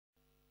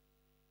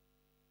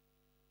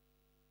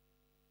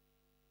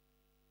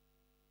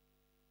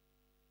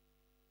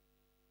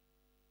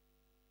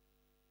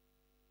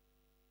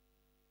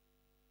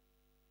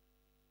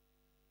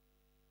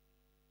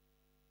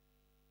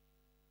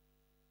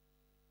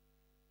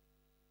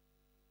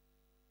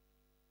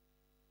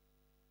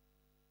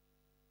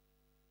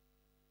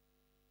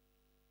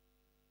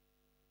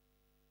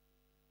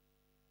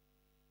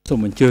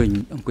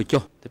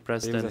The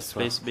President,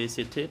 please be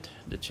seated.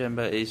 The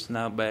chamber is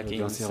now back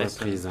in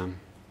session.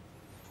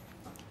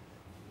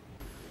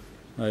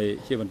 I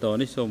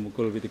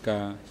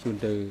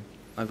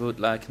would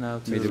like now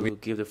to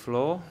give the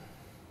floor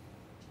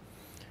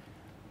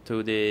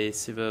to the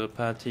civil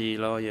party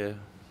lawyer.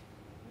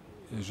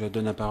 Je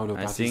donne la parole au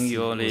I parti think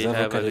you only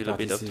have a little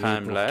bit of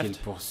time left.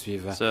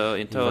 So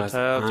in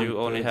total, you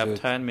only have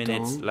 10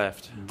 minutes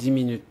left. 10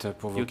 minutes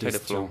pour vos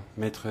questions.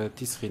 Maître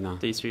Tisrina.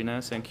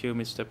 Tisrina, thank you,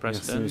 Mr.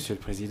 President. Merci, Monsieur le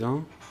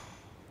Président.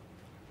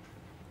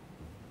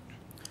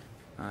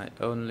 I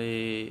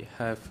only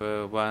have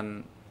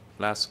one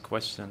last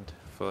question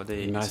for the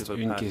Il me reste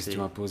civil une party.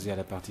 question à poser à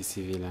la partie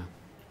civile.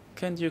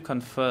 Can you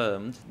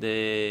confirm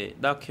the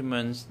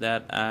documents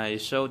that I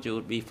showed you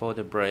before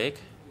the break?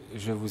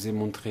 Je vous ai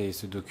montré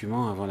ce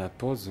document avant la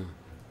pause.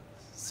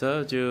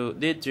 So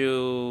did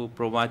you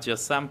provide your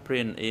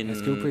thumbprint in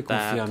Est-ce que vous pouvez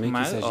confirmer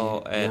qu'il s'agit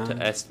or bien at de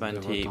votre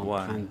S21?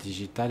 empreinte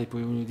digitale et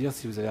pouvez-vous nous dire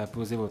si vous avez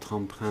apposé votre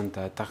empreinte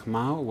à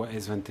Takma ou à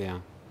S21?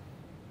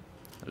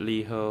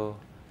 Liho.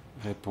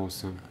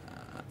 Réponse.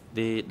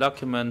 The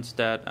documents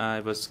that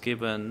I was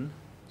given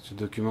Ce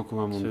document qu'on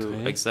m'a montré.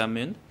 to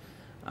examine,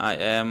 I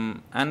am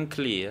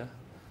unclear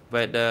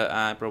whether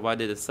I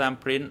provided the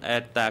thumbprint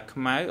at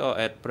Takma or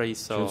at Je ne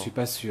Preso. suis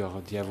pas sûr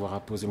d'y avoir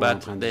apposé mon But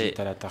empreinte the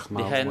digitale à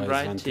Takma ou à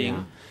handwriting,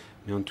 S21.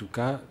 Mais en tout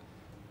cas,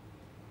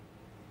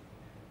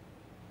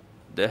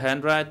 the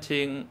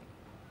handwriting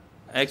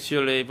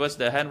actually was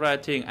the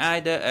handwriting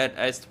either at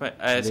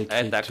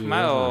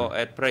Takma or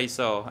at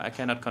Preso. I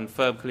cannot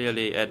confirm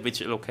clearly at which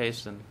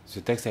location. ce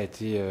texte a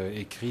été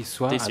écrit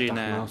soit à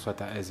Takma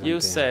soit à S21. You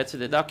said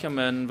the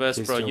document was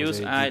Question,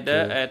 produced vous avez dit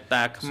either que at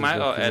Takma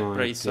or ce at document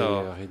a été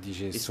Preso.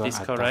 rédigé Is soit this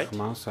à correct?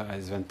 Takma soit à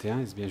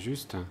S21. Est-ce bien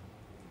juste?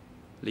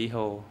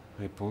 Liho.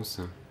 Réponse.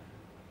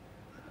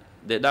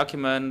 The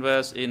document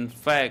was in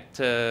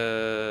fact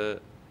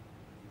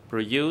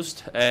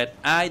produced at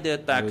either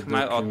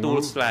Takma or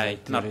Tulslang,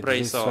 not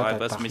Preso. I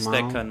was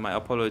mistaken. My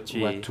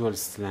apology. Ou à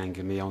Tulslang,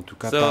 mais en tout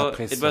cas So pas à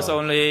Preso. it was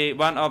only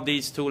one of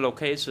these two Ce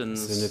locations,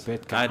 ne peut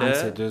être qu'un de ces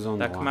either deux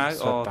endroits, Takma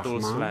soit or Takma,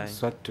 Tulslang.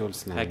 soit I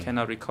Tulslang.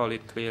 cannot recall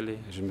it clearly.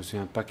 Je ne me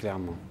souviens pas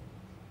clairement.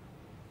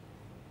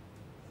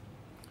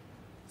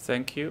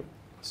 Thank you.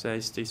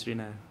 Says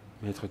Tisrina.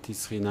 Maître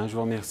Tisrina, je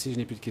vous remercie, je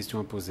n'ai plus de questions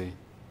à poser.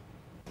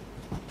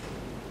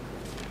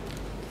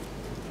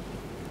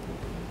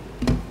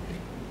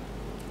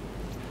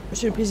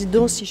 Monsieur le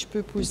Président, si je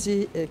peux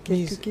poser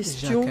quelques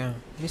questions.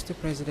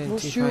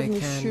 Bonjour,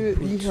 Monsieur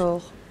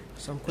Lihor.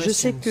 Je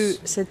sais que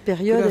cette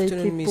période a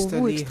été pour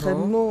vous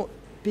extrêmement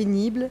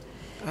pénible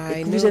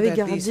et que vous avez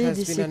gardé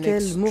des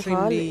séquelles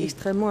morales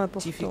extrêmement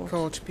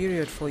importantes.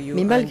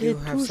 Mais malgré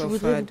tout, je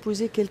voudrais vous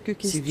poser quelques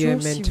questions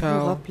si vous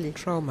vous rappelez.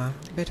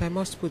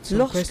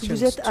 Lorsque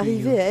vous êtes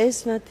arrivé à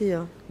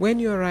S21,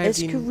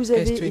 est-ce que vous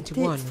avez été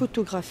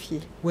photographié?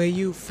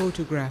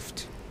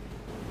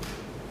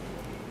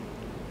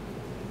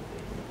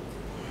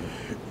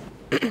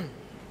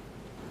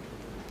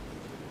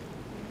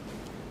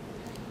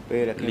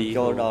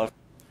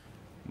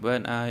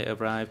 When I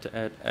arrived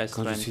at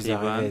Quand je suis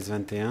arrivé à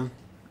S21, S21,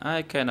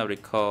 I cannot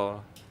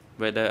recall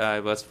whether I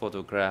was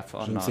photographed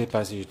or je ne not. sais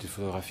pas si j'étais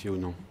photographié ou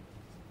non.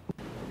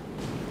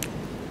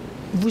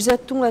 Vous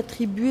a-t-on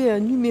attribué un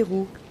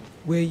numéro?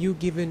 Were you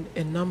given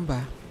a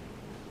number?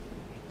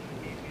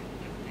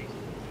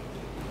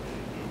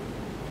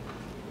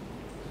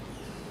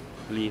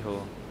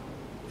 Liho.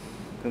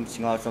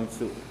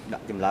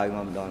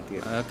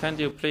 Can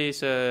you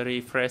please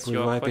refresh Pouvez-vous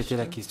your répéter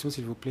la question? question,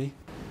 s'il vous plaît?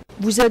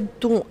 Vous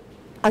a-t-on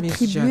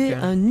attribué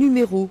un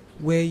numéro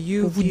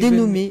pour vous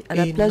dénommer à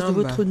la place de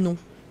votre nom?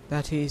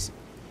 That is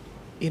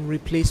in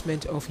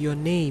replacement of your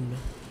name.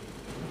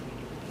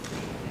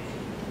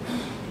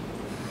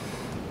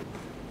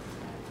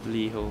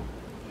 Liho.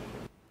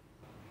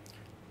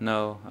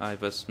 No, I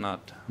was not.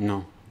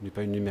 Non, il n'y a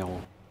pas eu de numéro.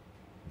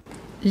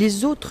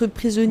 Les autres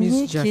prisonniers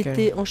Miss qui Jacker.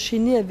 étaient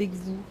enchaînés avec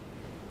vous,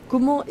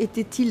 comment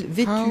étaient-ils How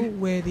vêtus?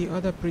 were the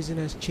other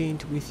prisoners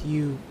chained with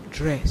you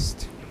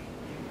dressed?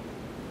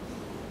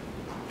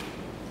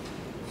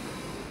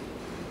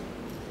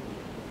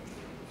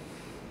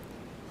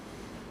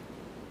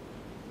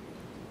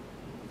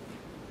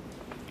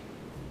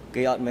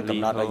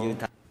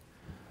 Liho.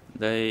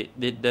 They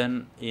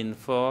didn't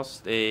enforce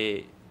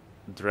the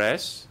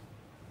dress.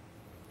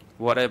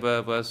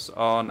 Whatever was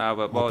on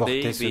our On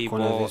body, portait ce we qu'on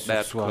wore avait sur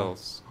that soi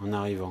clothes. en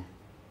arrivant.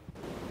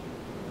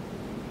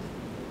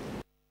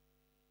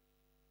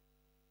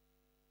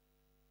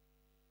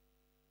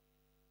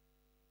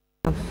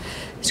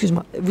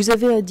 Excuse-moi. Vous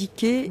avez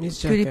indiqué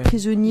Miss que les Jacker,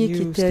 prisonniers qui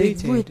you étaient avec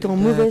vous stated étaient en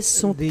that mauvaise the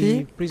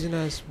santé,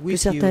 prisoners que with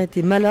certains you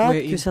étaient malades,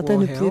 were que in certains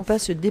ne poor pouvaient health, pas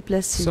se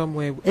déplacer. some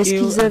were Est-ce ill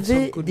qu'ils and some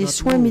avaient could des not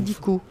soins move.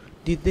 médicaux?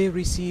 Did they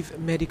receive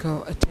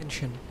medical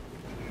attention?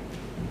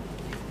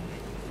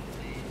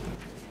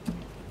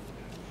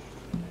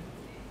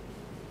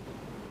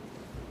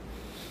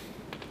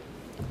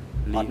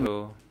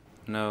 Liho.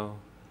 No,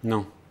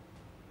 Non,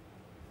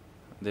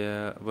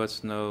 there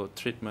was no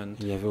treatment.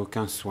 il n'y avait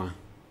aucun soin.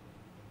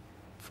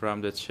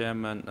 from the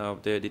chairman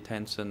of the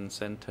detention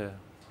center.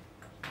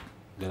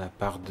 De la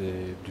part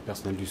du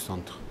personnel du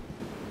centre.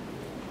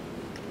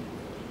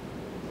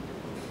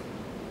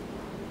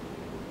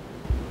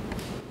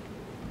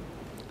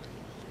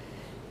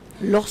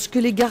 Lorsque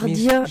les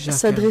gardiens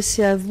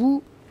s'adressaient à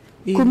vous,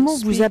 comment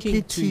vous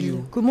appelaient-ils?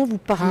 Comment vous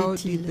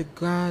parlaient-ils? How did the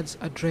guards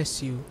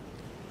address you?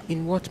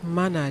 In what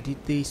manner did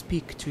they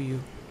speak to you?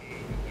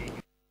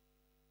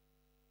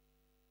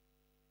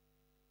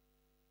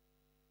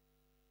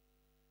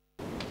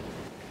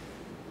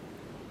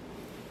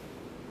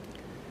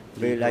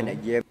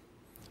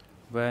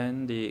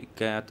 When the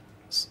guard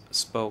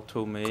spoke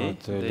to me,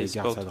 they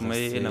spoke to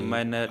me in a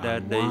manner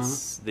that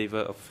they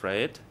were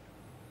afraid.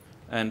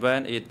 And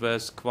when it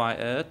was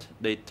quiet,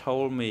 they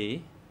told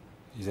me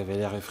ils avaient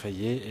l'air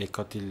effrayés et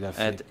quand il a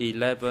fait at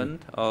 11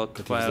 or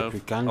 12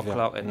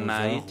 o'clock at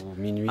night,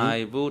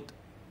 I would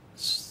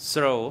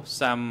throw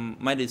some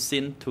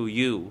medicine to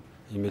you.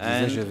 Il me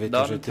disait, je vais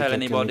te jeter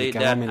quelques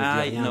médicaments, mais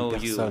ne dis rien à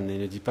personne et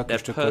ne dis pas que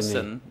je te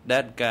connais.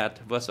 That guard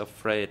was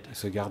afraid.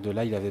 Ce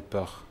garde-là, il avait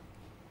peur.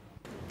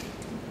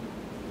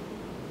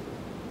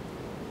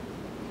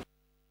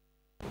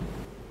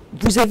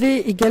 Vous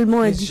avez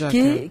également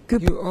indiqué que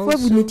parfois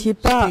vous n'étiez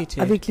pas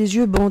avec les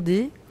yeux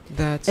bandés.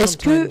 Est-ce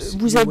que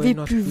vous avez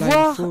pu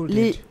voir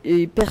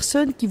les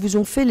personnes qui vous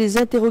ont fait les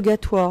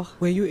interrogatoires?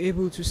 Were you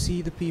able to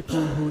see the people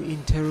who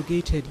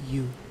interrogated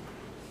you?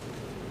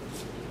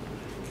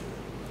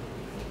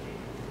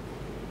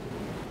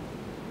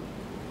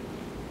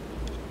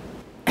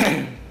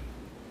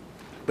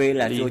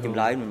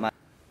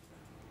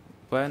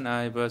 When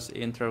I was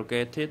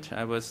interrogated,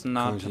 I was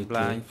not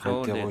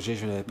blindfolded,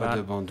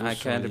 but I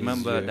can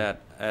remember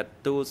that at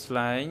Toulouse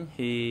line,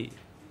 the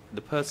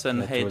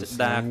person had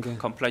dark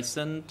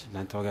complexion,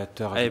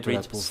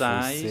 average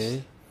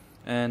size,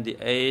 and the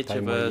age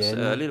was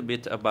a little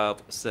bit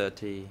above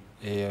 30.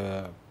 Et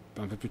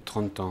un peu plus de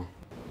 30 ans.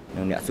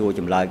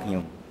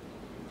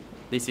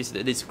 This is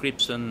the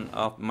description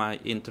of my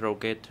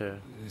interrogator.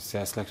 C'est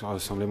à cela que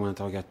ressemblait mon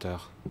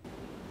interrogateur.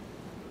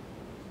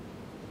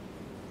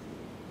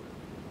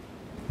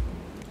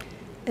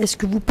 Est-ce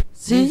que vous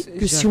pensez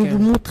que si on vous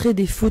montrait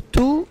des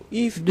photos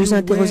des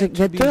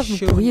interrogateurs,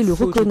 vous pourriez le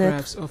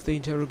reconnaître?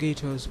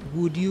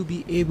 Would you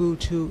be able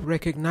to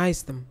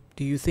recognize them,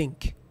 do you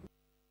think?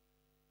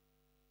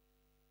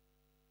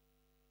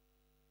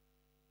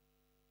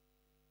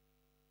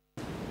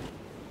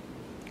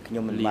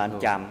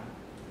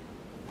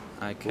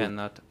 I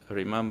cannot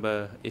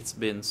remember. It's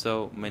been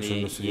so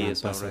many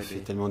years already. Ça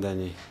fait tellement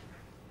d'années.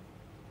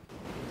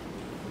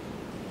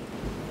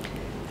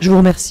 Je vous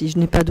remercie. Je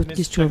n'ai pas d'autres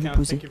questions à vous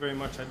poser. The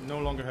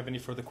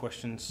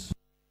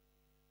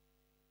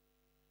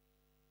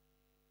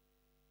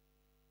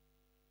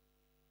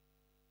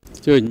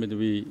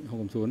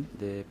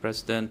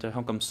President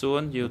Hong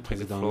Kim-soon, you take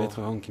the floor. Maître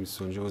Hong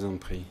Kim-soon, je vous en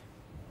prie.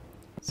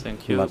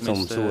 Thank you,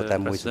 Mr.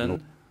 President.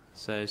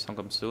 Says Hong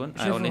Kim-soon.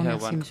 I only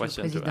have one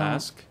question to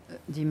ask.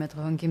 Dit Maître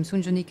Hong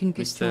Kim-soon, je n'ai qu'une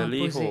question à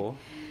poser.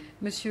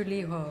 Monsieur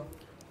Lee Ho.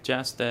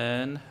 Just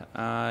then,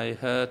 I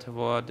heard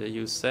what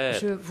you said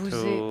to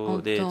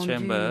the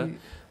chamber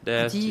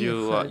that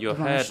your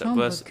head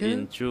was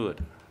injured.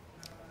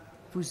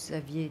 Vous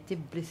aviez été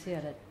blessé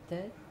à la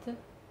tête.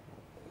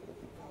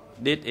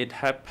 Did it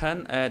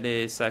happen at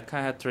the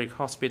psychiatric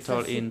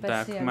hospital in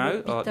Dak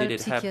Mau, or did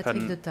it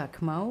happen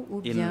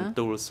in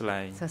Toulouse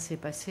Line? Ça s'est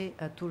passé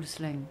à Toulouse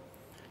Line.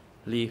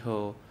 Lee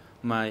Ho,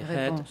 my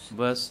head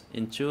was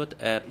injured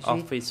at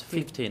office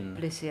 15.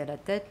 Blessé à la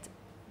tête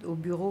au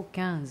bureau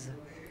 15.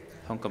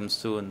 Hong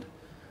Kim-soon.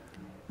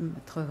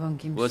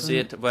 Was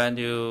it when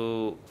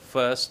you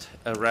first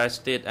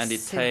arrested and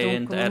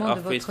detained at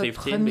office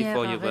 15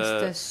 before you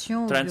were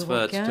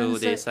transferred to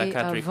the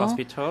psychiatric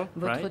hospital,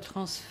 right? Votre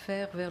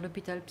transfert vers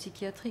l'hôpital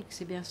psychiatrique,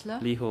 c'est bien cela?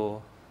 Lee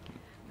Ho.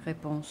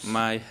 Réponse.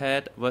 My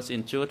head was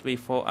injured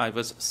before I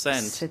was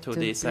sent to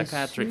the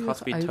psychiatric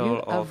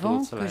hospital of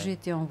Toulouse Line. Que j'ai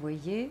été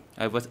envoyé.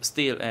 I was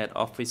still at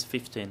office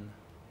 15.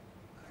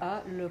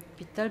 À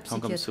l'hôpital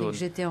psychiatrique,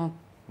 j'étais encore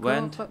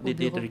when au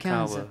bureau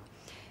 15.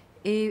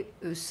 Et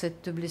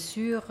cette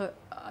blessure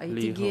a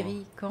été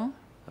guérie quand?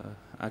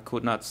 I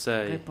could not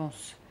say.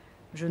 Réponse.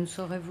 Je ne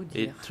saurais vous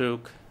dire. It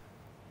took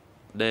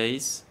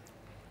days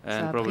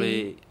and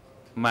probably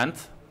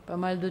months. Pas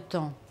mal de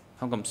temps.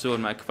 Hong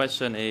Kim-soon, my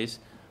question is,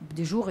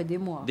 des jours et des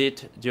mois.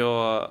 Did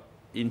your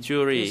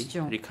injury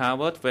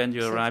recovered when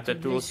you arrived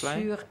at Toulouse Line?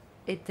 Cette blessure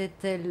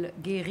était-elle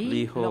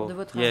guérie lors de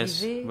votre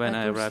arrivée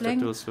à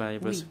Toulouse Line?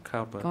 Oui.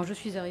 Quand je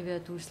suis arrivé à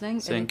Toulouse Line,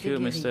 elle était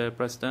guérie. Mr.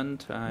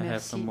 President. I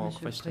have no more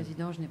questions. Monsieur le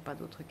Président, je n'ai pas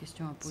d'autres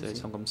questions à poser.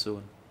 Hong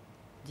Kim-soon.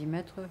 Dit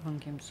Maître Hong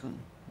Kim-soon.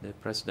 The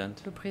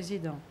President. Le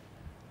Président.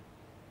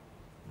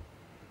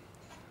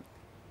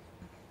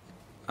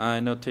 I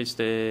noticed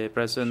the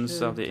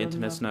presence of the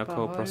international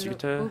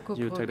co-prosecutor.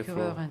 You take the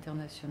floor.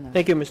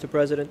 Thank you, Mr.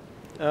 President.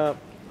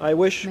 I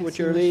wish, with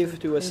your leave,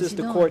 to assist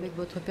the court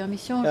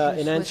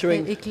in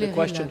answering the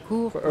question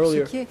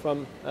earlier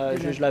from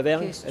Judge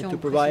Laverne and to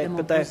provide,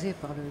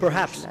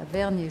 perhaps,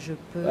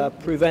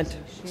 prevent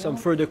some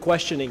further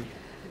questioning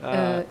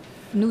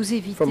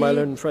from my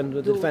learned friend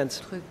of the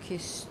defense.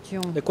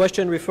 The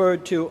question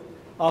referred to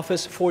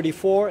Office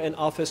 44 and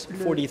Office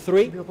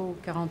 43,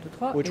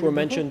 which were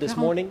mentioned this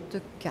morning.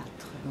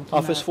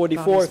 Office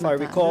 44, if I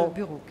recall,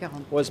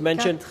 was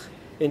mentioned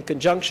in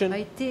conjunction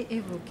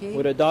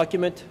with a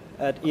document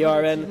at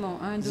ERN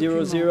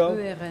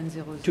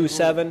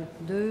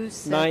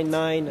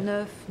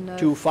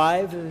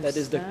 00279925, that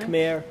is the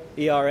Khmer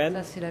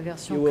ERN.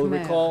 You will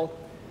recall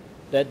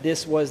that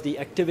this was the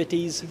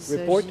activities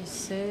report,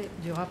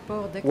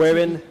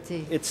 wherein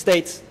it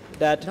states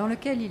that on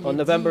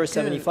November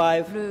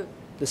 75,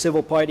 the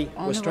civil party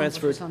was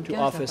transferred to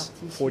Office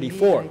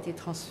 44.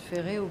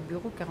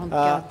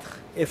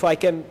 If I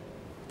can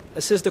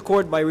assist the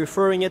court by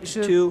referring it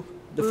to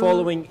the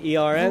following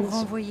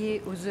ERNs.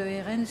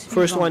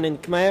 First one in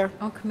Khmer,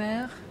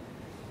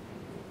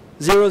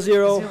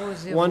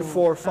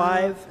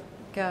 00145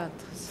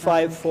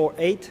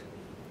 548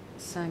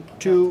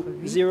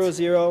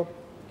 200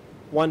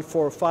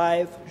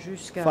 145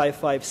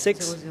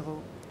 556.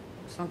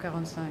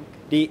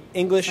 The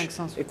English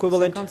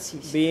equivalent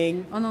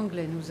being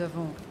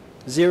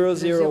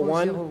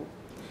 001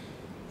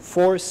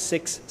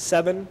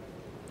 467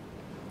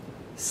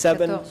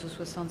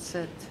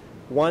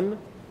 761.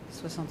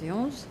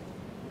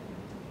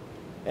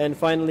 And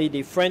finally,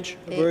 the French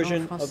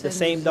version of the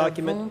same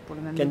document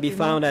can be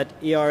found at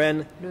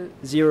ERN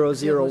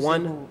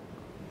 001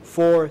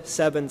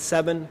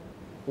 477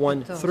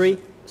 13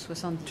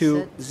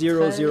 to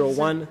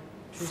 001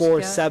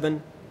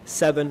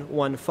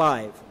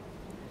 47715.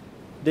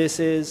 This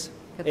is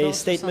a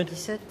statement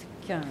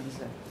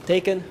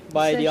taken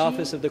by the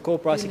Office of the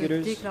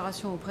Co-Prosecutors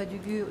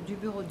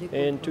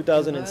in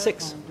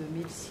 2006,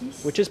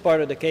 which is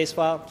part of the case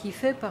file,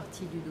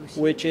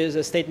 which is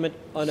a statement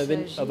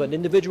of an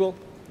individual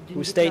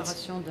who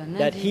states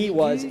that he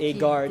was a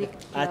guard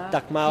at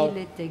Takmao,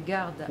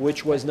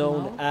 which was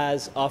known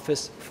as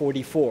Office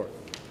 44.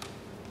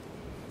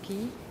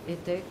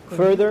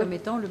 Further,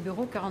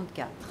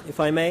 if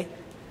I may,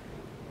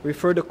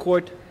 refer the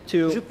court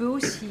to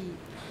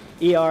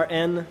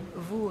ERN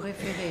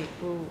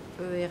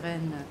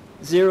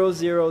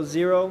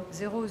 000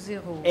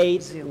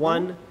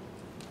 81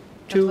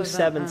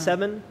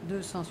 277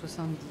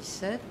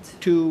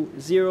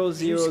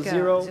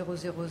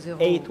 2000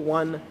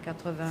 81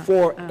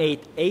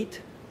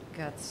 488.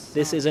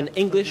 This is an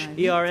English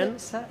ERN.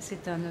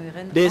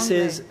 This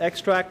is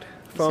extract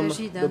from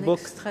the book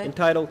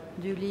entitled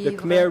The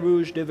Khmer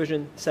Rouge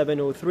Division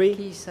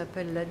 703,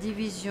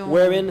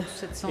 wherein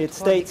it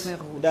states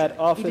that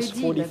Office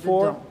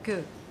 44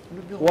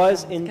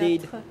 was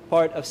indeed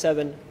part of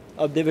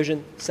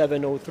Division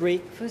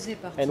 703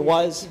 and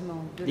was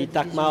the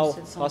Takmao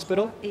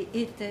Hospital,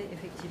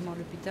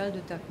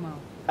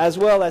 as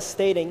well as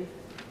stating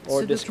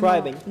or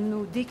describing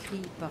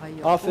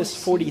Office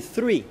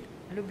 43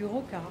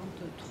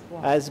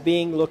 as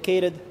being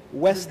located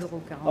west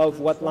of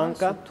Wat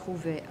Lanka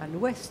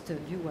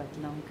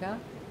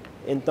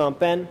in Phnom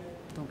Penh,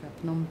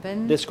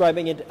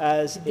 describing it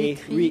as a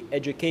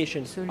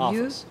re-education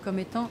office.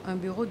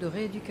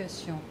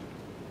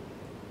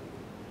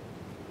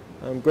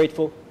 I'm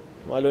grateful,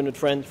 my learned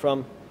friend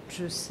from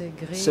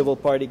Civil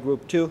Party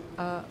Group 2,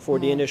 for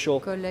the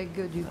initial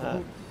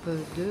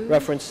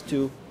reference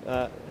to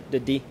the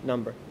D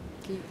number.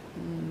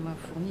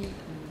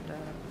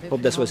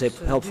 Hope this was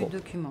helpful.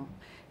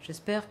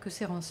 J'espère que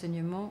ces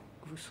renseignements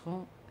vous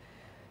seront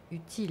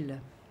utiles.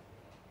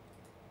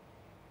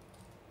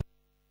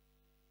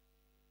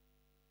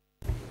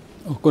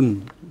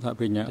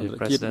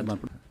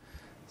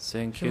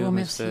 Thank you,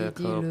 Mr.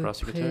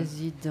 Co-Prosecutor,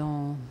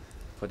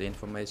 for the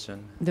information.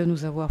 De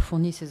nous avoir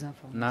fourni ces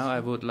informations. Now I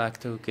would like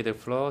to give the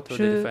floor to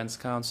the Defense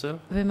Counsel.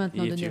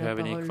 If you have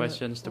any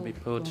questions to be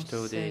put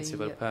to the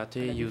civil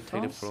party, you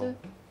take the floor.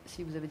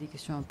 Si vous avez des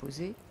questions à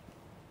poser.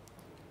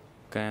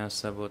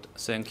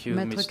 Thank you,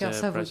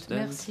 Mr. President.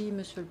 Merci,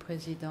 Monsieur le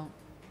Président.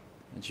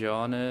 Your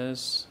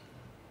Honors,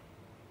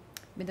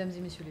 Mesdames et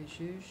Messieurs les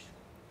juges,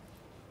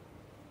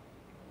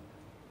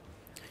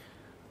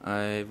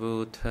 I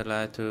would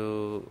like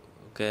to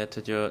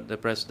get the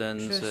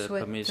President's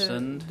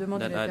permission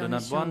that I do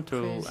not want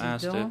to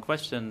ask the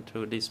question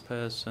to this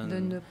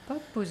person.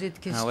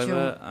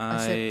 However,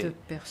 I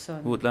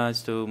would like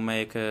to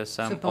make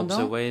some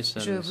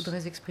observations with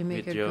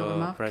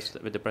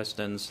the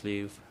President's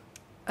leave.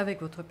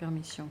 Avec votre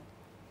permission.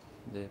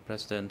 The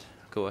President,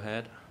 go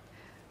ahead.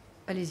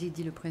 Allez-y,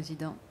 dit le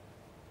Président.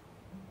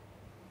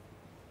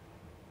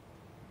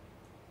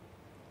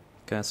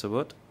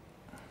 Carsavout.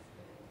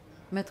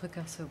 Maître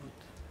Carsavout.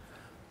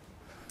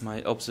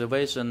 My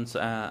observations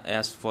are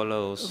as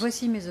follows.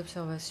 Voici mes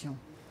observations.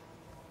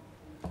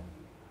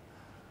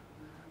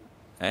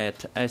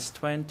 At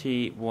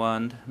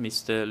S21,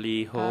 Mr.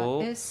 Lee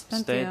Ho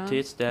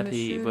stated that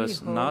he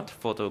was not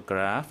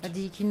photographed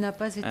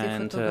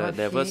and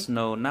there was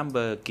no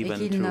number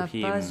given to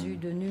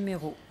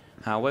him.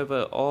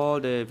 However, all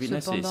the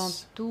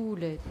witnesses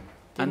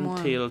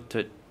until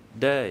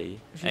today,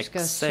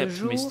 except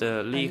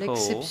Mr. Lee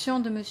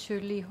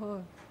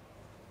Ho,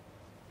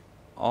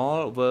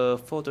 all were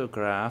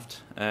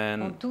photographed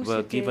and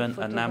were given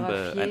a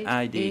number, an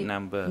ID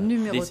number.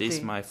 This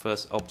is my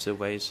first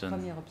observation.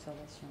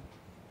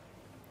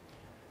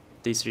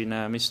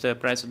 Tisrina, Mr.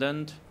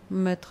 President.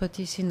 Maître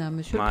Tissina,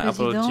 Monsieur le Président,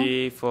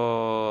 apology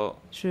for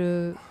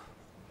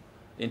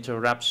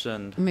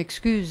interruption.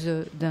 M'excuse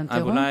d'interrompre.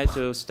 I would like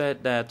to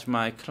state that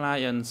my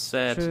client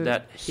said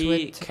that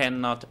he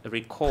cannot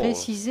recall.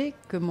 Préciser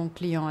que mon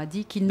client a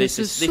dit qu'il ne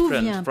se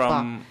souvient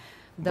pas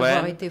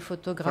d'avoir été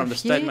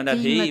photographié et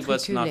immatriculé.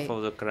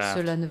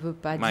 Cela ne veut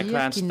pas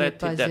dire qu'il n'ait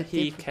pas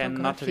été photographié. Il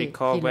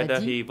a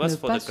dit ne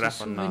pas se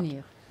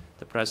souvenir.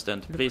 The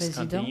President, please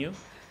continue.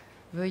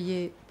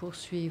 Veuillez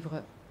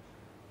poursuivre.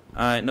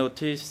 I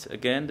noticed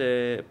again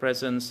the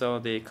presence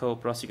of the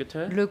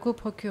co-prosecutor. Le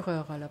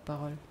co-procureur a la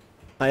parole.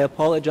 I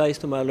apologize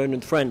to my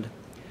learned friend.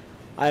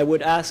 I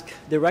would ask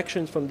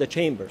directions from the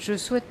chamber. Je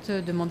souhaite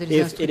demander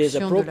les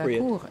instructions de la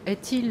Cour.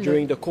 Est-il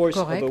during the course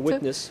of a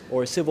witness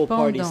or civil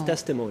party's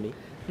testimony,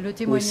 le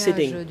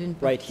témoignage d'une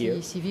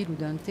partie civile ou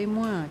d'un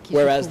témoin qui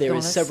whereas se trouve there dans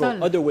is la several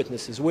salle, other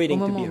witnesses waiting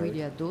to be heard,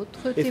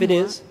 if it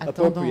is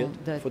appropriate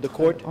for the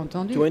court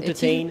to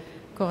entertain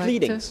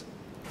pleadings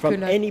que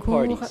la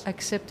Cour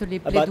accepte les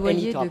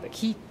plaidoyers de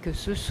qui que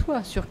ce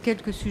soit sur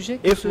quelque sujet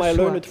que ce soit.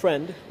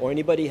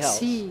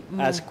 Si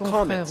mon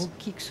confrère ou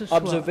qui que ce soit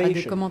a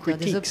des commentaires,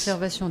 des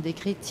observations, des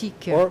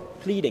critiques, voire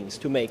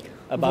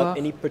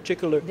des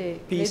plaidoyers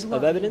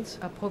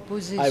à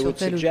proposer sur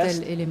tel ou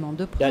tel élément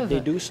de preuve,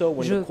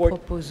 je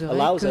proposerai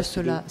que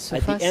cela se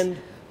fasse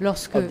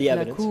lorsque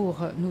la Cour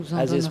nous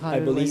en donnera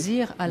le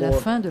loisir à la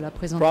fin de la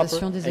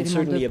présentation des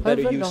éléments de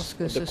preuve,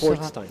 lorsque ce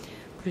sera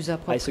plus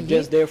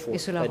approprié, et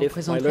cela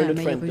représenterait un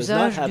meilleur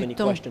usage du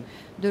temps qui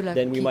est à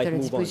la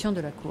disposition de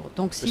la Cour.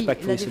 Donc si la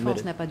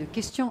défense n'a pas de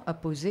questions à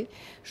poser,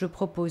 je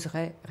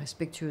proposerai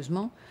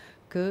respectueusement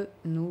que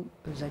nous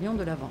allions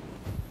de l'avant.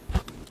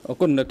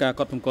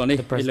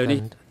 The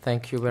President,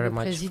 thank you very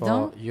much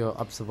for your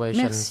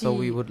observation. So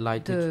we would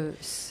like to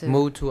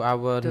move to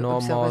our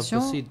normal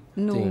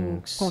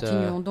proceedings.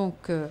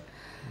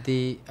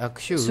 The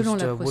accused,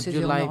 would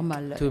you like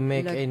to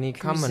make any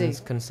comments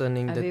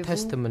concerning the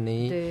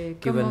testimony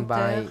given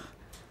by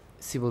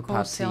civil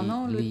party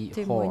Lee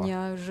Ho?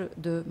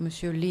 De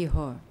Monsieur Lee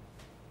Ho.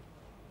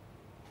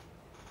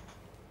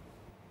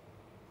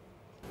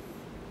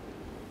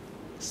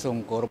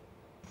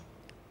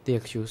 The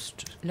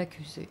accused.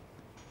 L'accusé.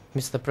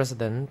 Mr.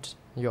 President,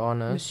 Your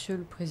Honor. Monsieur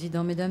le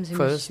Président, Mesdames et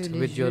First, Messieurs les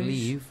with your juges,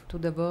 leave, tout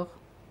d'abord,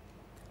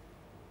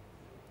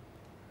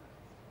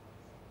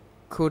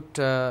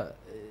 could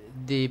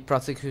the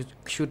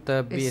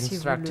prosecutor be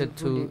instructed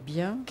to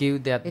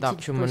give that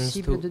documents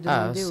to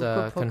us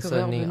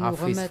concerning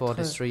Office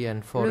 43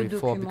 and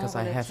 44 because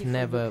I have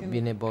never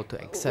been able to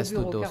access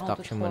to those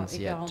documents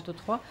yet.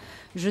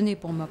 Je n'ai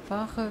pour ma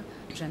part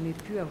jamais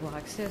pu avoir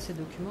accès à ces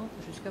documents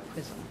jusqu'à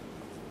présent.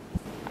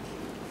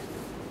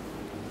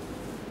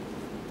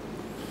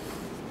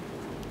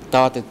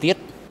 Next,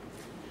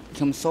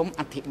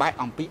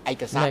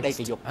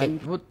 I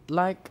would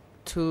like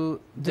to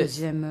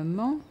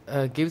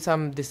give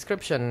some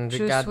description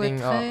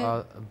regarding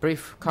a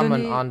brief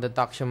comment on the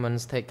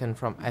documents taken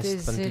from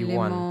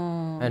S21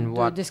 and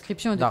what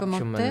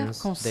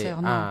documents they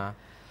are.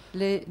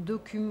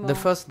 The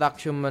first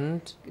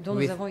document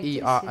with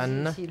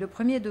ERN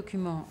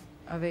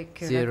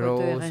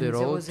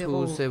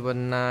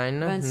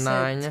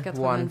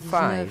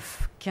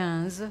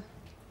 00279915.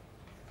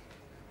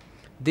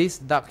 This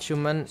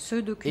document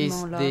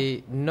is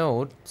the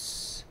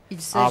notes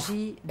of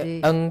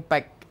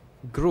UNPEC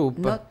group,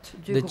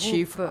 the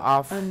chief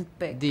of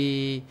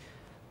the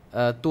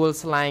Tuol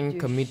Sleng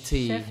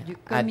committee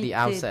at the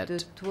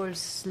outset.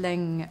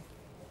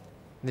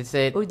 They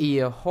said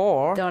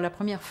E4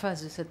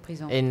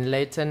 in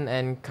Latin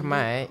and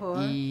Khmer,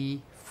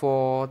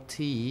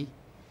 E4T,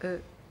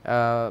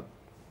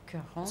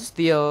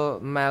 steel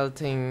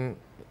melting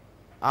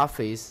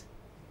office.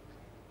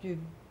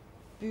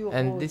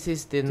 And this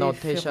is the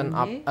notation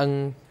of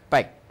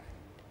UNPEC.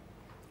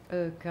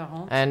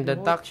 And the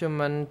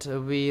document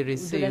we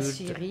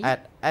received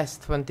at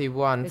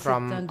S21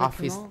 from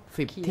Office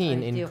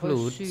 15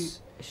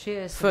 includes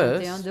first,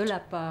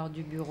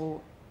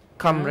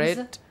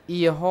 Comrade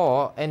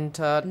Eho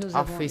entered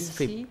Office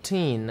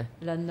 15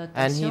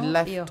 and he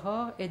left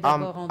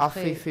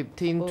Office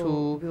 15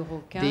 to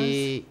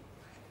the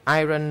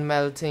iron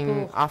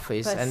melting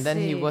office, and then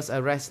he was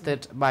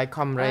arrested by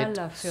Comrade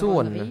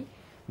Soon,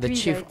 the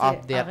chief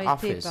of their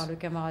office.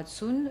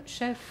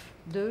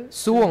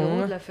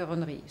 Soong,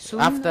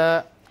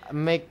 after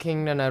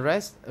making an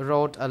arrest,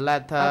 wrote a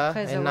letter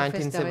in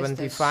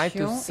 1975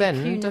 to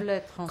send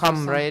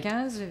Comrade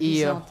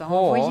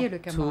Eho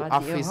to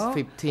Office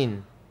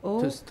 15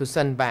 to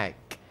send back.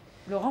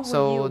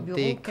 So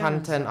the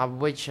content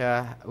of which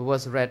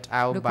was read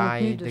out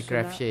by the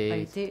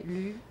greffier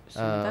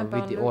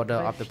with the order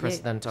of the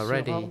President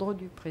already.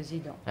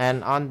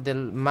 And on the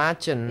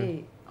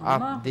margin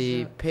of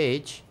the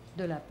page,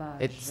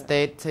 it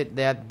stated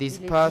that this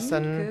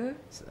person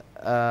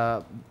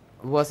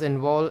was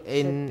involved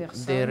in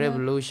the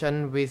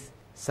revolution with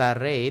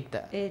Sarate,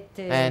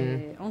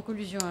 and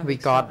we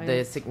got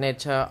the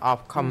signature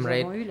of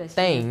Comrade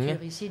Teng,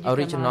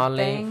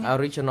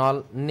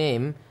 original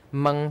name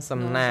Meng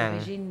Samnang.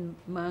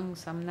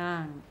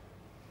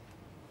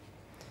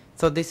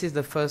 So this is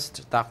the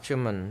first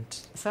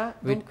document. Ça,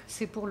 donc,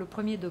 c'est pour le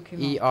premier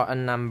document.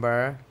 ERN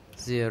number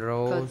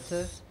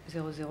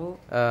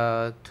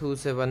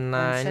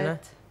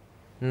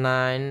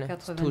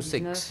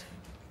 279-926.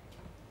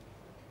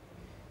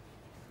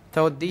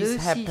 So this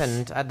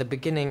happened at the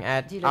beginning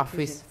at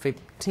Office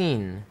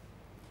 15.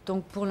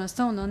 Donc pour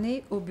l'instant, on en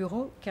est au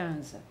bureau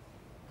 15.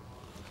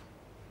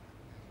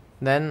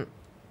 Then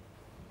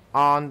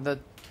on the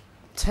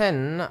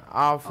 10th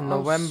of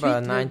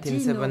November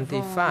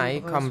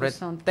 1975, Comrade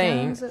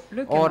Teng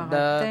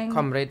ordered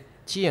Comrade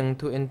Chiang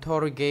to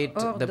interrogate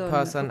the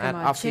person at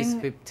Office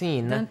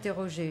 15 in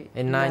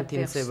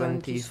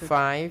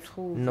 1975,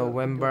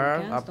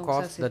 November, of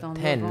course, the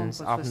 10th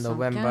of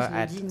November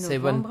at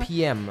 7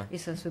 p.m. Et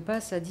ça se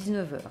passe à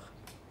 19h.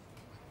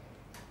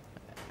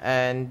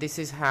 And this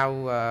is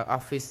how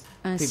Office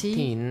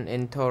 15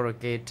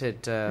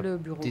 interrogated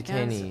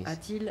detainees.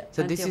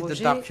 So this is the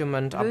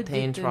document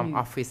obtained from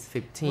Office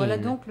 15. Voilà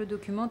donc le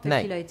document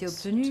tel qu'il a été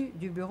obtenu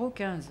du bureau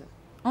 15.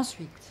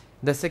 Ensuite,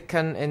 the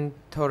second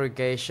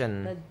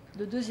interrogation.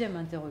 Le deuxième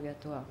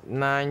interrogatoire.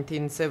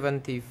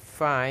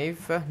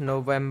 1975,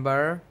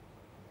 November.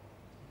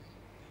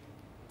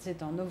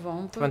 C'est en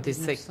novembre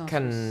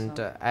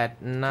 22nd at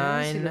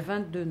 9. C'est le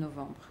 22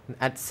 novembre.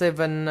 At 7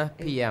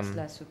 p.m.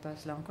 Cela se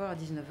passe là encore à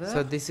 19h.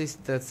 So this is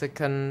the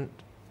second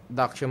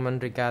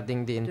document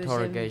regarding the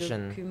interrogation.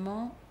 Deuxième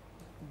document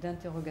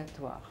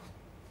d'interrogatoire.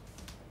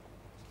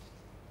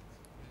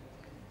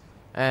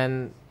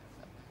 And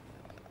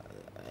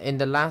in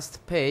the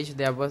last page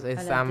there was a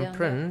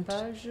thumbprint,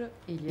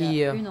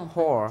 ear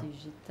whore.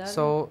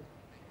 So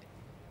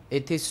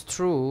it is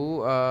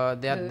true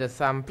that the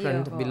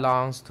thumbprint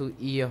belongs to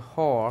ear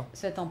whore.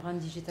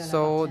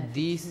 So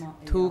these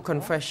two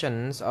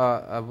confessions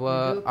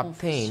were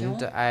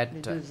obtained at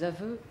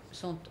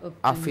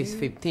Office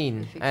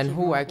 15, and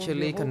who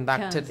actually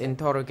conducted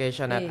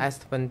interrogation at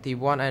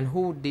S21,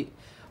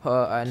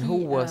 and who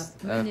was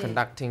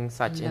conducting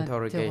such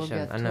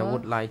interrogation, and I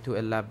would like to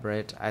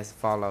elaborate as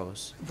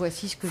follows.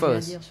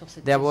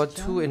 First, there were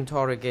two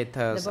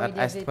interrogators at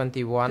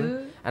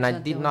S21, and I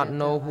did not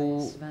know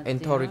who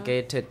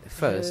interrogated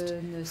first.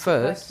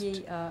 First,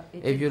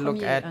 if you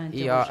look at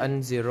ERN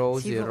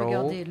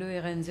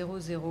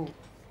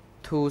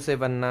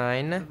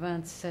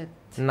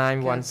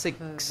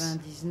 279-916,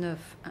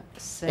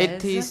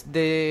 it is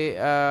the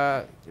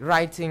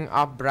writing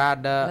of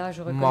Brother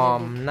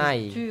Mom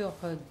Nai.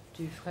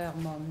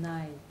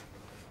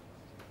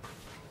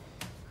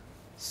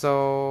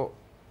 So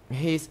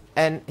he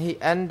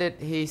ended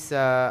his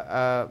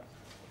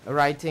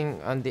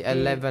writing on the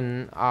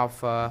 11th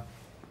of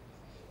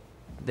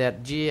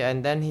that year,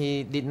 and then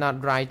he did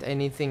not write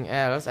anything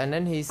else, and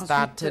then he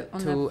started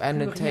to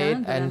annotate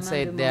and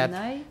said that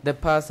the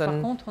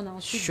person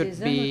should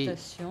be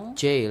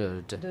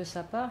jailed.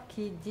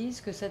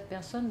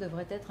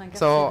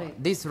 So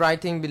this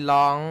writing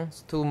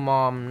belongs to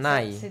Mom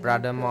Nai,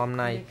 Brother Mom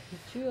Nai,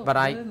 but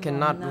I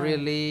cannot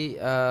really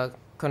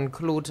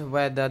conclude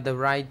whether the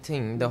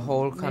writing, the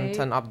whole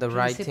content of the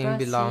writing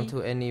belonged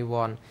to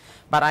anyone.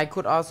 But I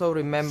could also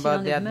remember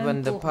that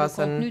when the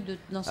person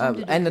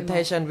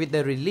annotation with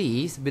the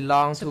release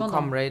belongs to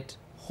Comrade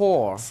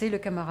Hoare,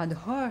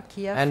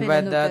 and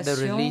whether the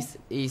release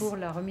is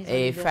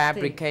a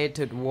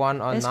fabricated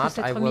one or not,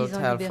 I will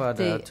tell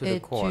further to the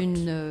court.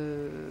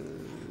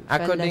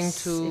 According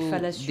to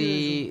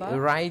the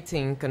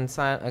writing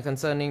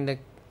concerning the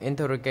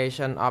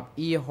interrogation of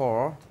E.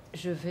 Hoare,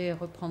 je vais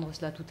reprendre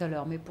cela tout à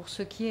l'heure, mais pour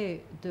ce qui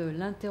est de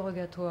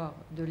l'interrogatoire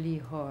de Lee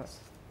Hoare,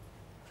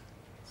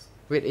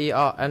 with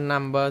ERN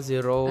number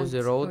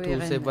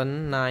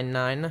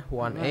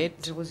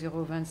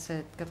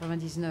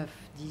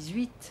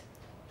 00279918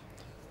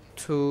 00279918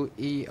 to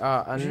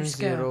ERN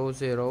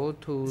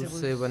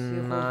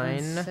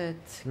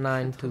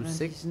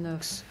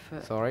 0027996,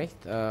 sorry,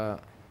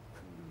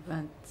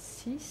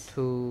 26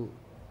 to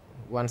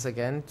once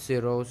again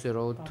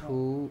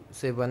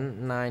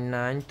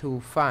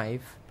 002799925.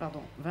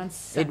 Pardon,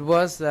 25. It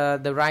was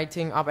the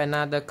writing of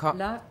another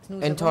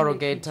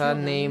interrogator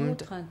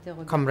named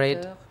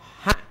Comrade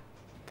Ha.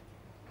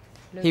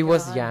 He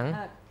was young.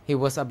 He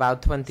was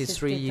about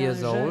 23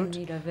 years old,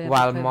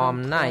 while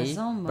Mom Nai,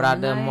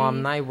 Brother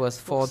Mom Nai, was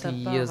 40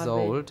 years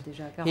old.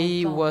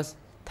 He was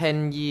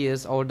 10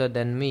 years older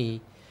than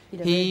me.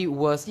 He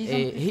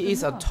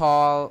is a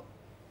tall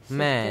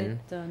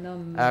man.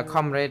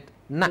 Comrade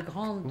Nak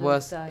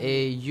was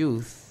a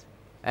youth,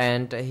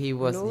 and he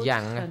was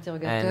young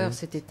and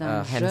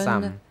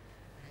handsome.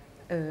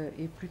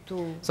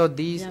 So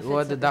these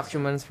were the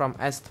documents from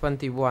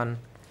S21.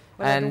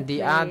 And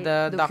the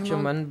other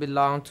document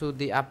belonged to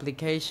the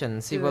application,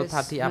 civil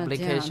party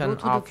application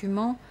of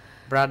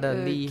Brother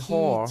Lee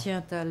Ho,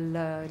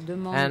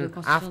 and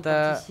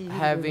after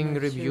having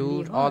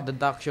reviewed all the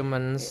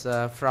documents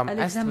from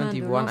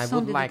S21, I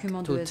would like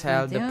to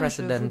tell the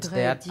President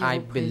that I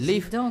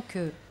believe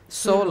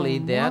solely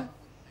that,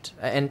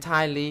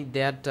 entirely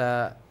that,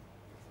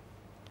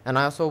 and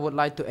I also would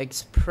like to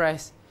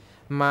express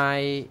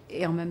my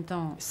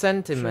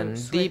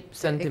sentiment, deep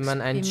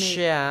sentiment, and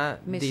share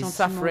the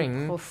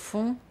suffering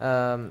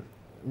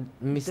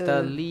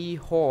Mr. Lee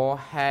Ho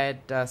had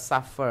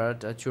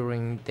suffered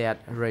during that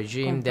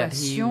regime, that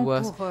he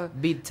was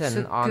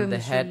beaten on the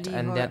head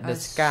and that the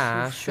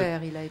scar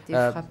should leave.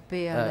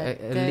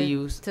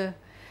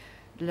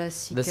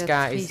 The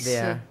scar is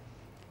there.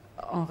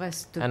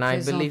 And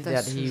I believe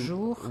that he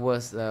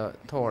was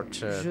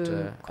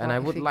tortured. And I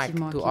would like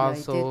to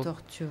also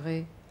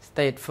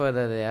state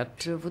further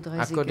that,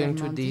 according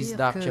to these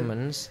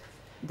documents,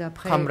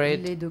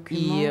 Comrade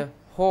Lee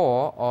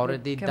Ho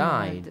already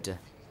died.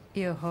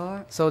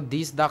 So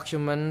these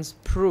documents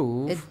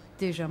prove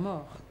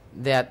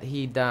that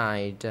he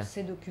died.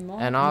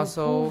 And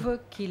also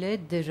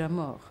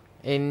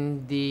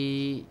in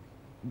the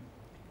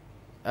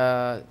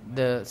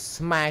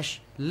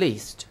smash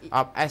list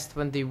of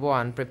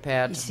S21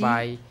 prepared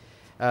by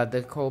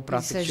the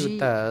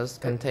co-prosecutors,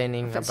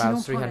 containing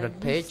about 300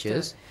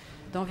 pages,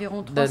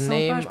 the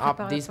name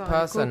of this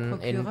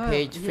person in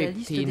page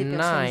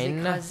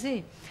 59,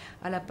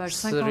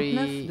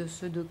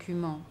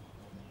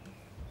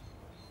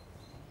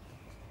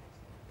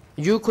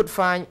 you could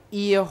find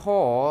Lee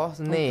Ho's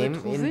name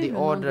in the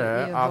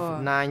order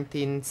of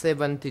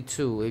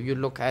 1972. If you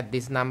look at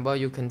this number,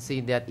 you can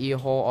see that Lee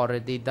Ho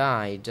already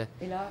died.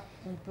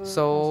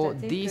 So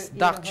this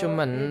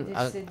document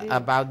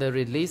about the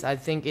release, I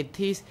think it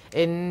is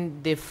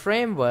in the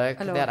framework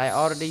that I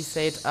already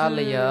said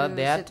earlier,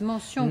 that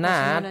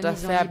NAD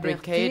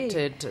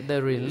fabricated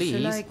the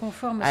release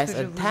as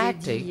a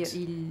tactic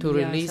to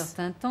release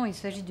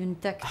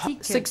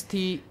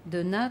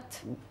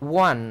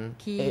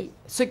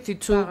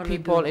 62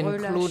 people,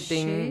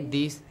 including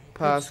this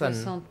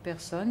person.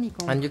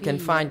 And you can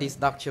find this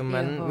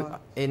document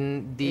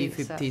in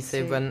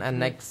D57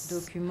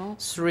 Annex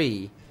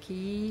 3.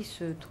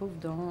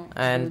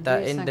 And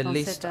in the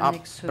list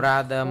of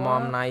Brother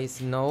Mom Nai's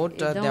note,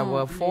 there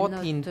were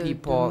 14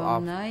 people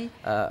of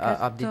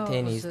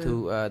detainees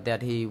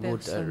that he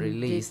would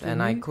release.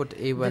 And I could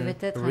even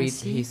read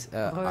his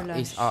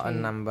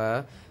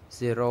number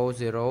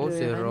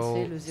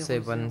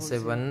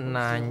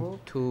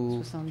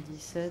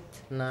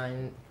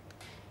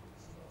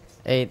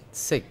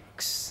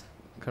 000779296.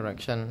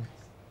 Correction.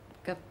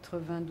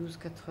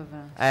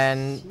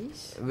 And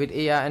with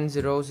ERN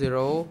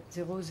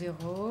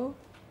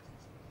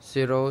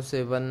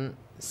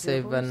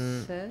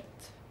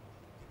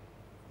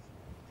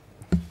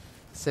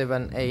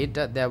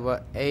 000778, there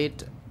were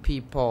 8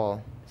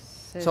 people.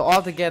 So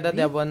altogether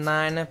there were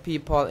 9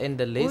 people in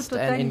the list,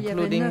 and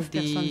including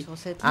the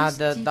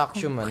other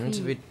documents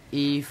with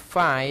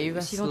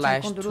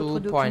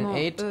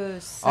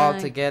E5/2.8,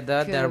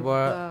 altogether there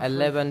were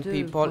 11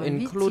 people,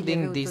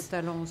 including this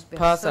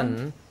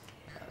person.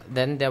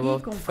 Then they will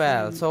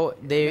fail. So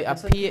they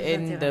appear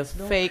in the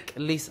fake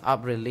list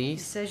of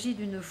release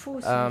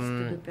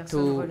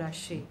to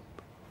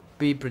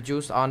be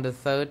produced on the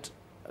 8th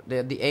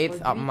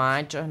of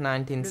March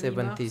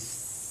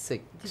 1976.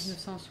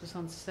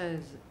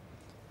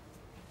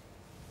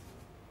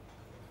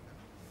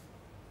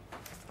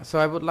 So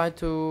I would like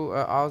to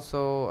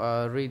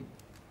also read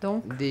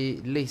the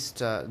list,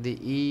 the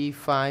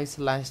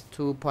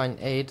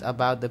E5/2.8,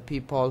 about the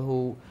people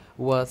who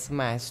were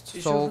smashed.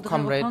 So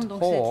Comrade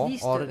Ho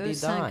already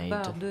died.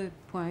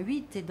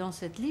 Et dans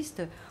cette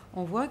liste,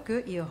 on voit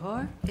que Lee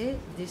Ho est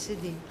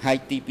décédé.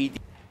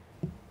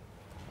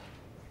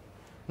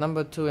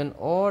 Number 2, in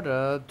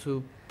order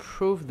to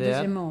prove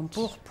that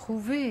pour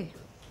prouver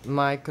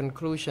my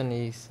conclusion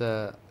is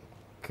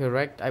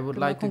correct, I would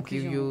like to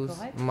give you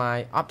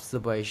my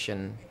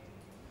observation.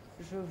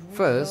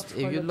 First,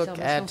 if you look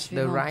at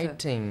the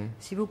writing,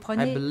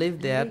 I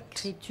believe that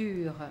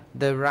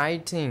the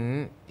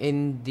writing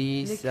in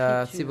these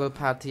civil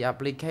party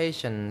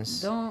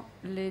applications of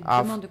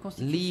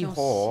Lee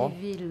Ho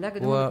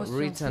were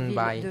written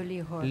by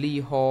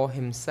Lee Ho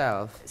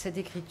himself,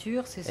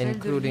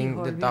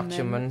 including the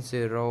document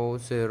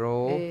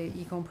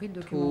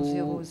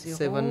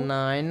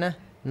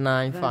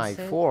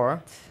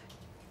 00279-954.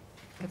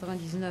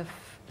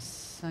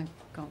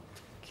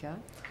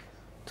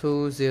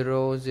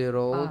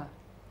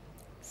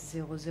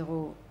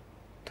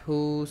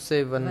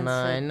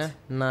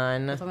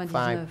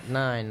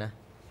 279-959.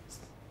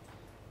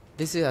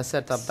 This is a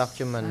set of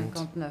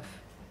documents.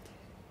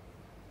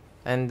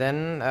 And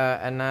then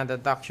another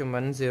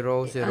document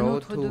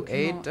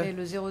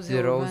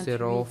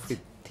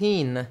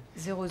 0028-0015,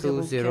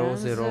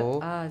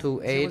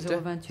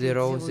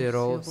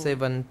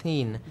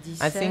 20028-0017.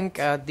 I think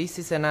this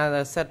is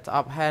another set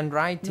of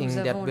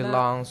handwriting that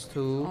belongs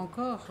to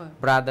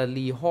Brother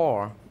Lee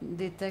Ho.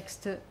 Des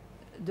textes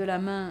de la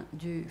main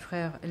du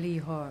frère Lee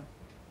Ho.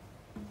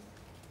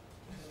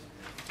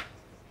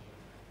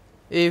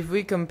 If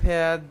we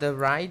compare the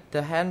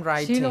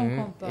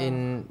handwriting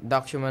in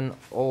document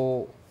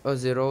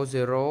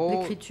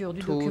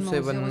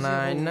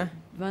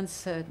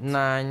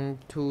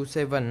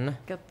 00279-927,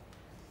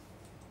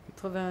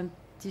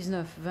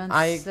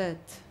 I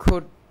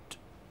could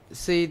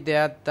see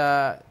that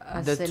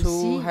the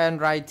two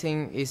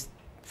handwriting is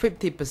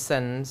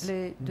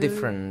 50%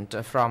 different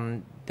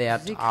from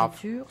that of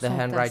the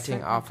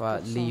handwriting of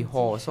Lee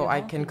Ho. So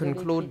I can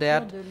conclude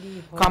that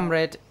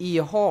Comrade E.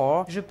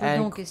 Ho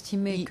and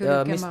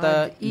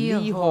Mr.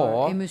 Lee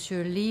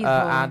Ho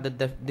are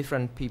the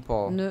different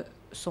people. Ne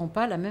sont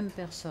pas la même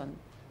personne.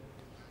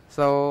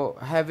 So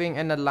having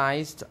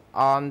analyzed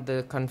on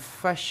the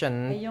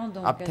confession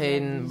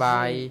obtained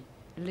by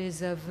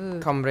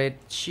Comrade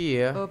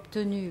Cheer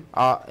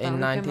in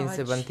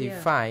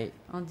 1975,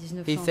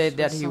 he said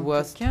that he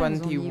was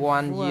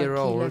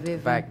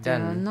 21-year-old back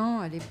then.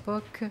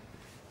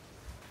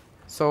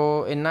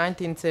 So in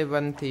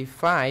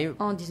 1975,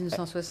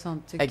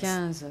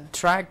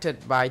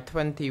 extracted by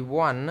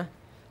 21,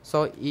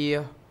 so E.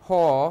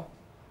 Ho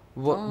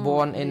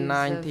born in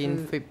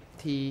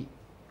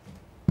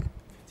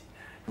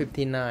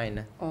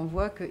 1959. On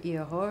voit que E.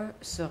 Ho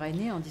serait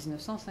né en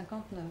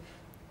 1959.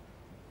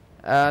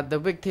 The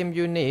victim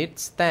unit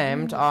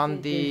stamped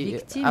on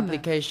the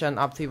application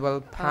of civil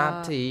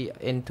party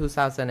in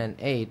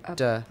 2008.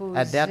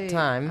 At that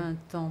time,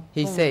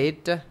 he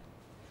said,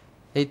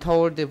 he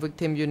told the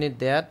victim unit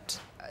that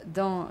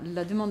dans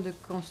la demande de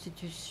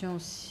constitution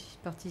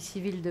partie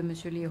civile de M.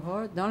 Lee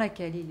Ho, dans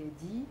laquelle il est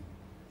dit,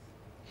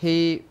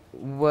 he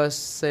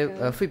was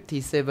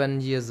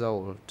 57 years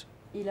old.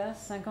 Il a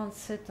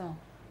 57 ans.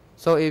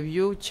 So if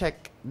you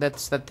check that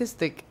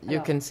statistic, you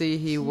can see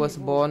he was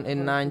born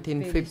in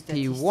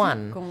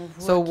 1951.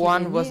 So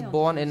one was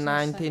born in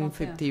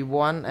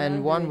 1951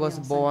 and one was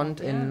born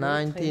in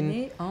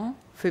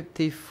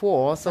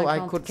 1954. So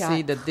I could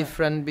see the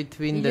difference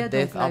between the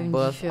date of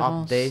birth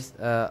of these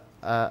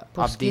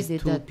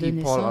two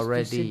people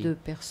already.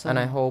 And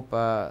I hope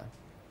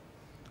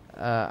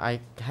I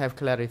have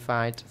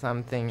clarified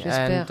something.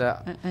 And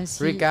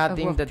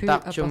regarding the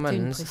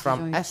documents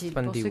from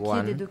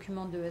S21,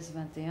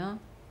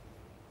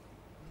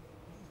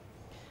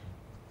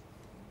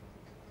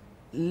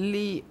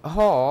 Lee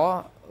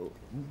Ho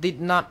did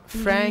not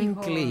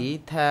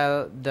frankly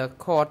tell the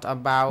court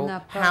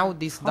about how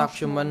this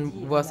document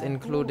was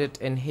included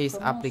in his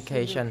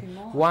application,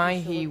 why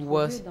he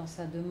was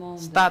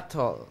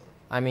startled.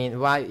 I mean,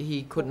 why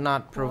he could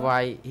not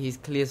provide his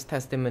clear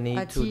testimony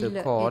to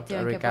the court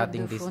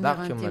regarding this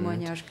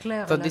document.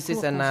 So this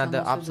is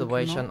another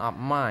observation of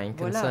mine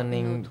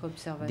concerning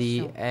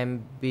the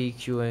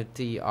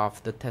ambiguity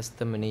of the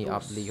testimony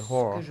of Lee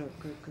Ho.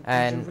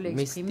 And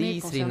Ms.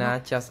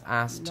 Tissina just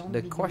asked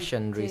the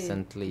question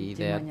recently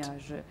that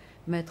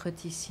Maître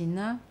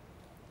Tissina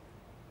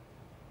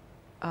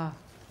a,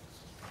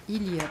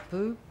 il y a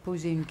peu,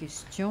 posé une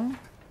question.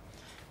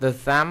 The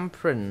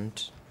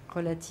thumbprint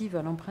relative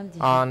à l'empreinte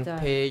digitale. On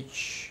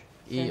page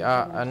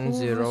ERN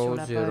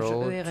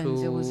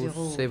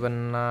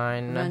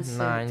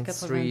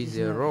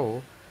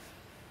 002799930,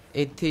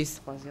 it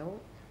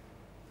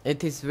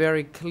is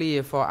very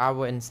clear for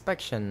our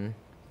inspection.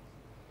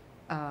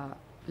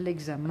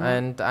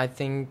 And I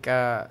think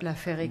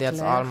that's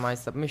all my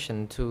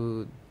submission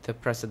to the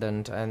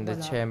President and the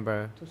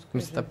Chamber.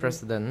 Mr.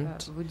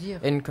 President,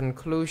 in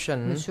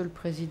conclusion,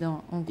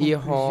 E.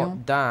 Ho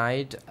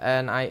died,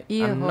 and I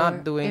am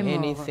not doing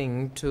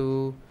anything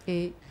to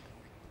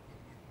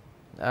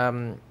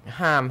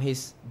harm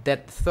his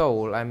dead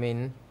soul. I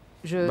mean,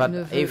 but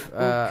if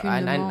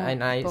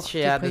and I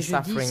share the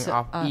suffering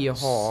of E.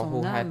 Ho,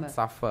 who had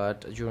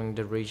suffered during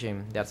the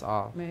regime. That's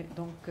all. Mais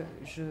donc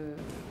je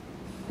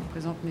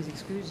présente mes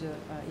excuses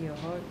à E.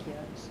 Ho qui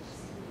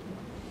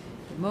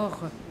est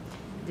mort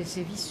des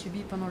sévices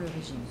subis pendant le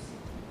régime.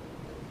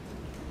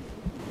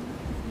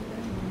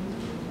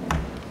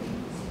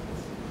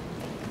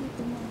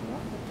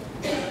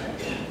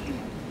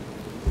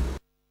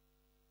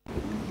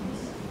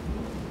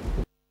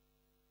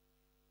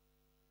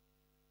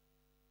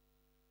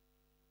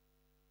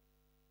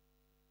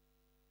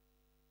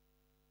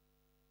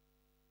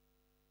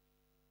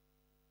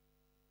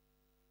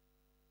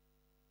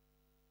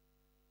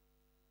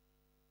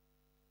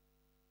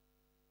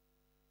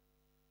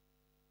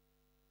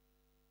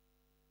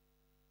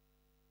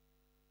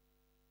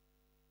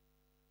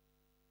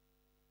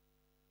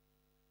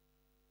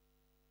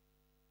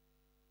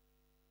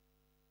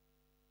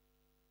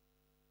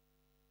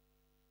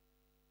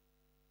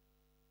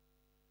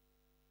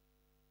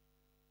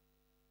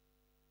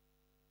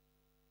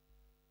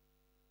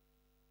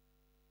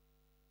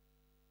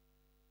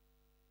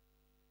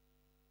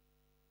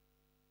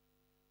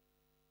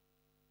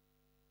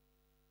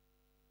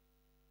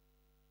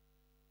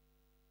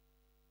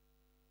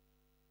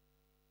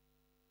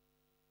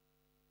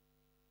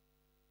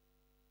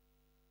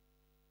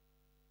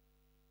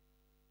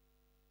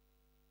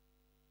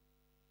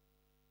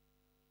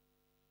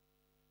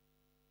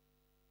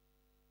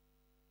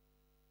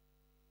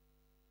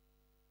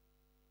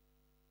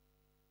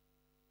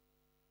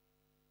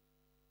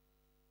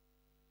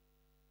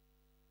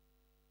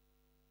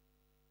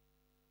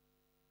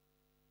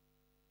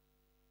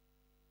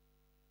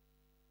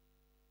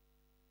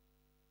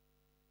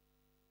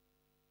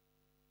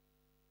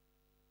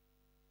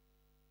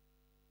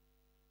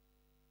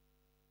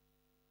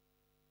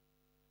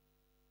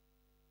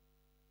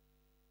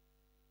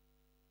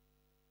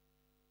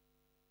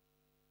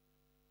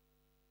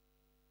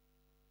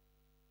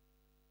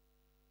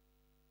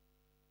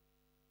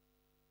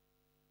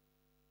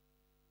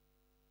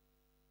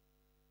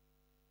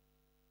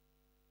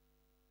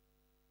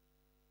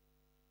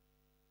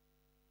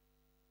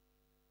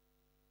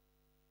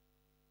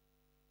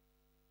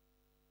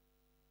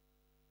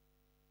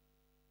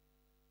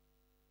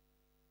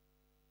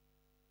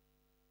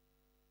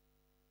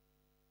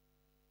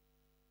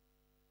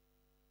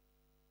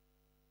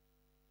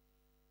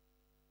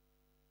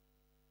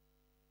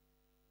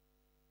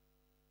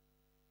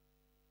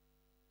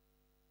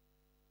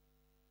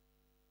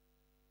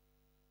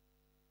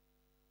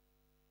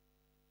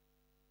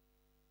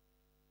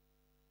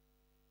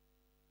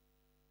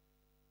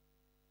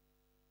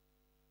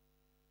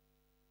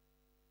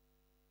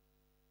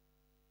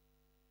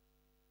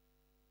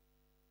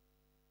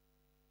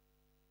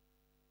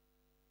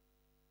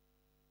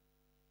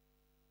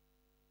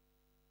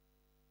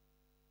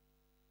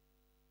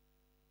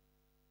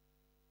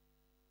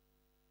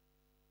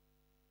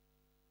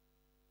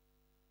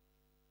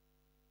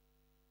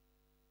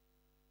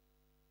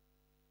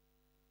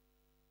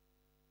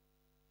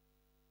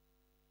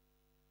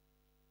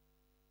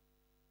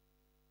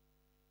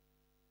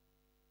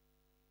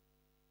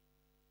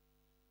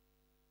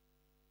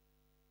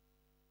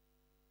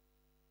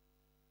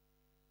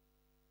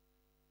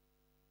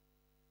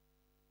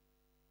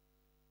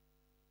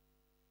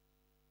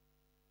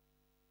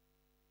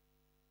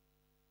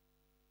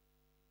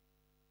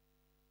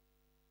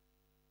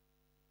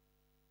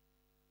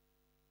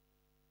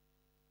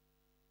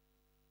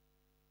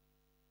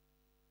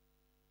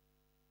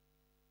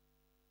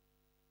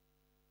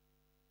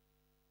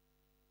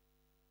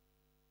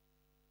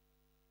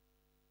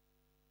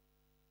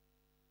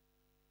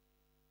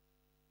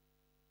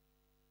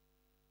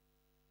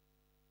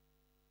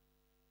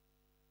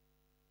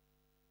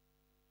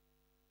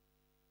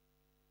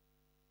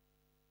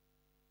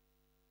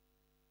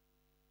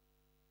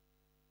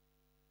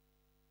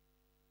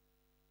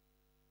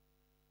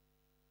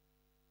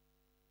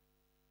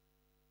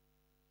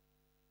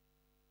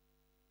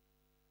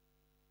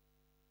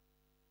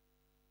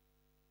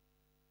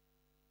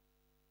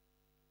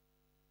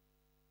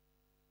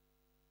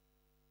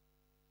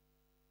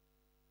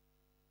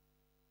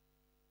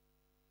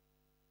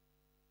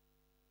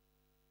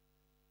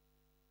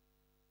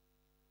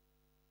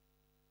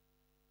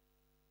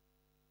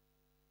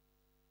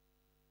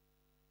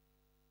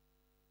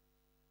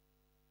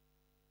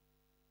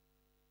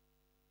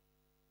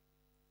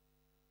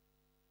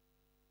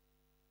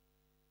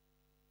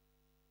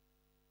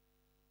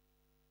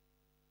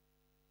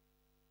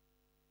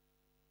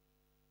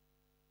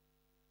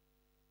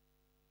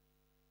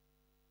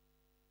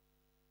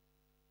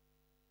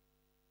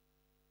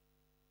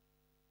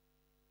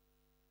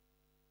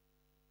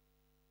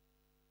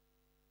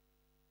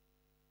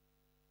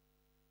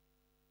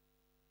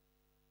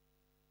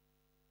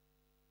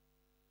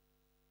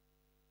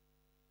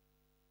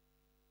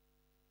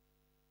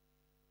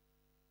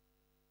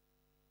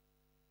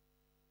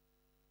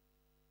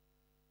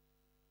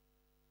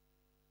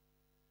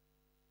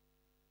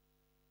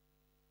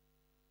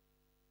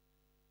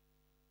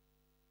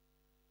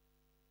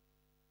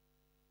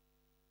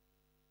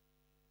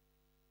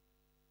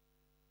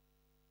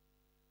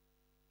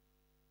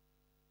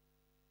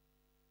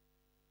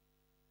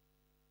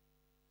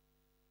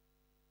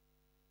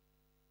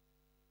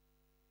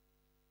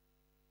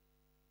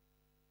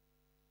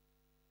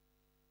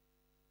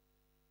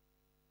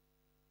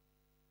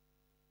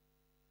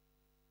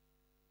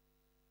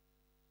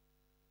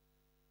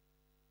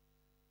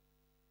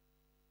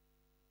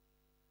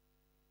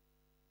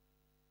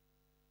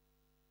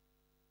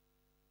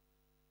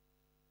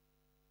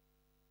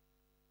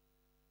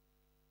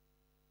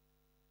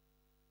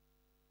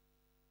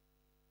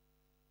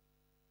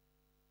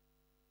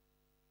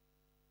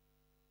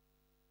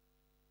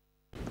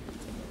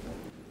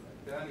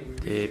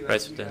 The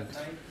President.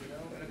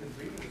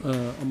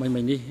 The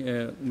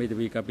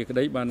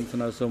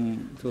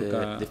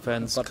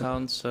Defense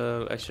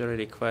Council actually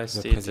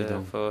requested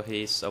for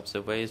his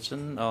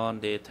observation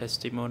on the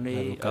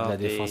testimony of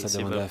the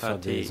civil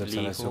party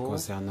Liho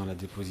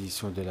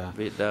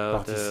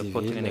without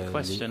putting any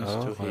questions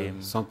to him.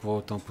 Sans pour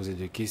autant poser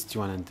de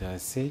questions à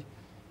l'intéressé.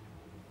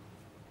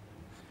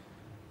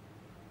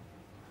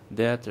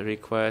 That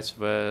request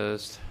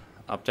was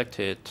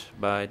objected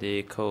by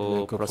the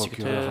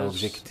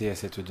co-prosecutors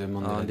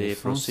on the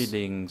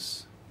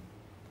proceedings.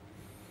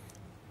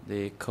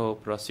 The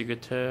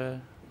co-prosecutor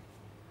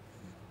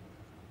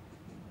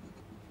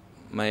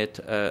made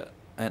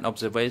an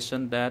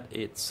observation that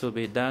it should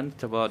be done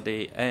toward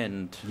the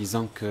end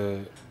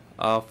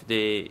of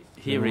the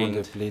hearing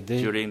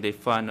during the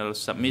final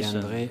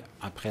submission.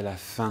 Après la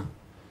fin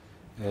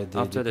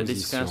After the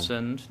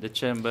discussion, the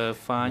chamber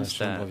finds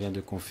that vient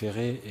de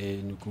conférer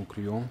et nous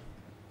concluons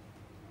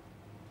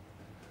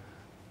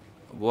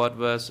what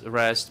was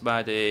raised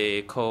by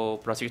the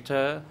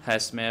co-prosecutor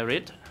has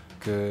merit.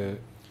 Que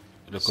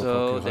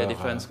so the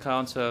defense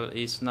counsel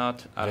is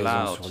not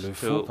allowed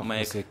to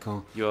make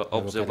your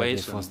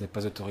observation on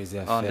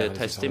the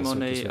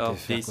testimony of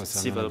this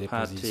civil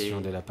party.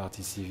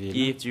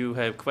 If you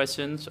have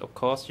questions, of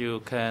course you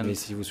can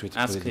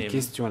ask him.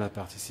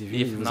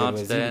 If not,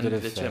 then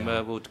the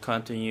chamber would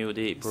continue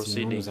the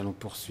proceeding.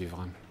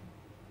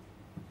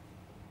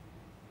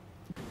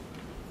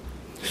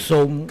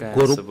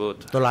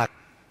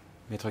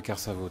 Maître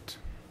Karsavut.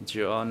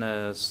 Your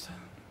Honors,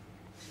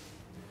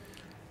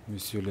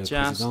 Monsieur le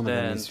Président,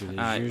 Mesdames, Messieurs les juges,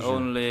 I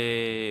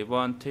only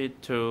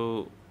wanted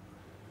to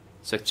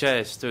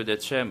suggest to the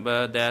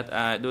chamber that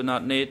I do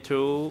not need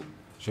to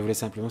je voulais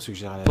simplement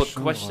suggérer à la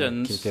Chambre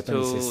qu'il n'était pas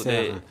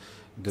nécessaire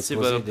de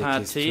poser des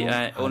questions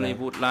I only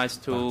would like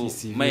to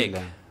make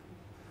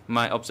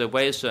my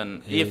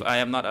observation. If I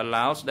am not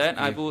allowed, then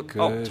I would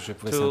opt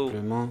to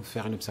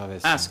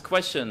ask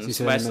questions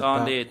based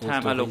on the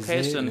time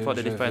allocation for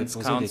the Defense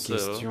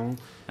Council.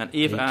 And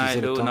if I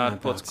do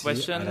not put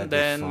questions,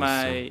 then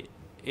my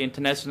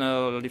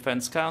International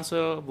Defense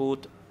Council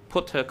would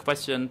put her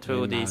question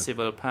to the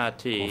civil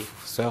party.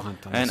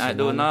 And I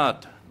do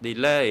not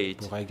delay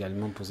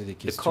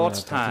the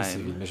court's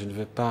time. Mais je ne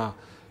veux pas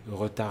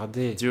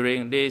retarder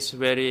during this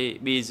very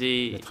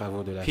busy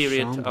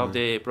period of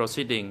the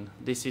proceeding.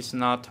 This is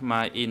not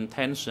my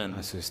intention.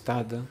 À ce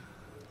stade,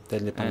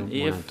 telle n'est pas mon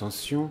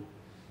intention.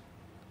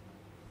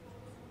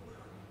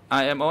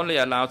 I am only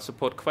allowed to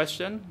put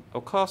question.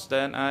 Of course,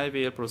 then I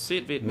will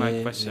proceed with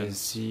my questions.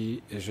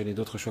 Si je n'ai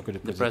d'autre choix que de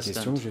poser des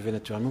questions, je vais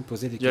naturellement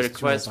poser des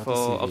questions à la partie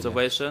civile.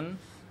 Observation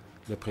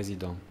le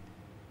Président.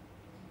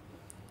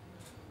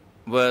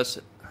 Was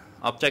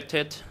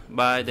objected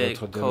by the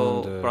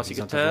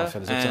co-prosecutor,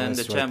 and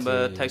the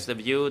chamber takes the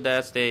view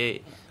that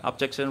the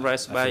objection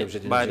raised by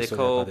the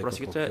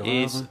co-prosecutor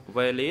is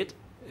valid.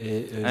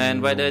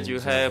 And whether you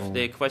have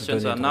the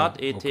questions or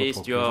not, it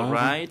is your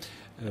right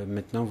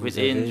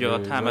within your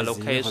time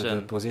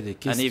allocation.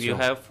 And if you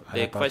have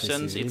the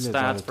questions, it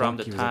starts from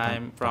the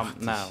time from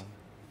now.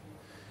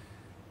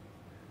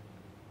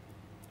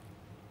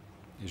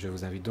 Et je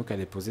vous invite donc à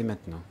les poser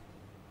maintenant.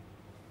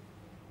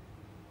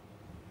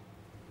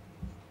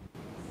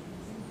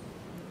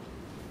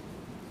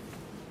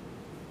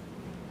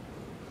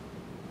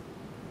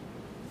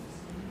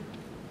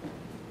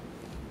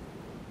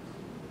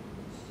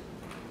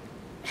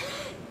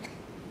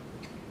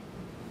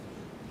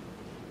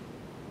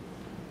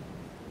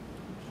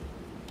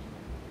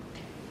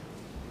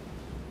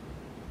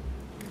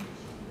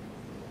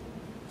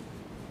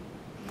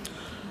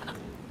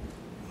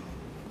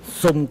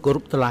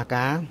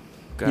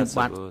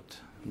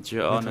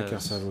 Your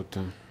Honors,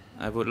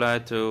 I would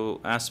like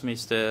to ask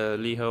Mr.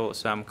 Liho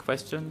some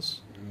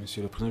questions.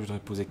 Monsieur le Président, je voudrais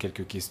poser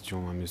quelques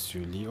questions à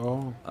Monsieur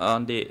Liho.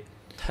 On the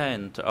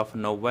 10th of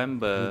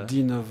November, le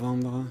 10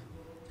 novembre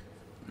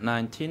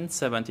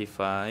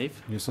 1975,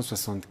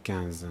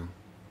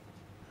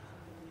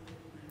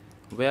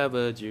 where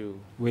were you?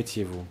 Où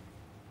étiez-vous?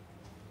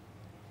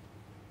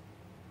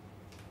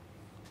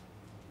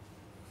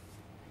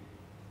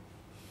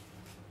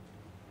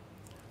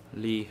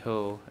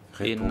 Liho,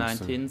 in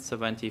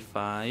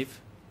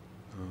 1975,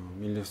 en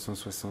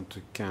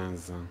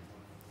 1975,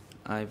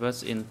 I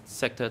was in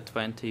Sector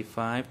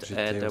 25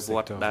 at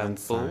Wat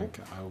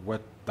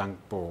Dang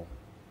Po.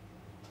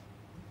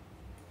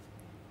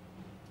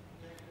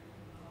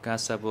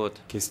 Karsavut.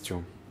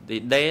 Question. The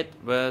date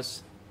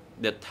was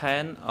the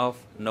 10th of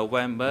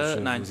November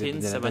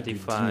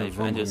 1975,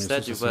 and you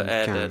said you were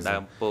at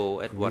Dang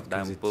Po, at Wat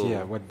Dang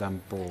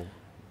Po.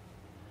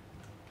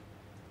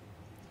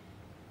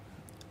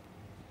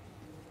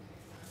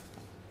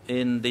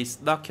 In this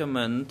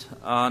document,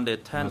 on the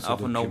 10th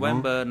of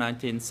November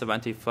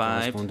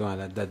 1975, en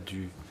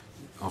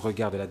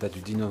regard de la date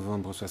du 10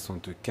 novembre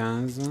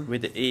 75,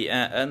 with the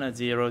EAN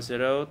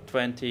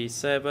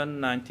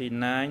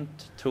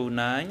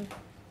 00279929,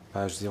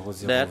 Page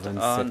that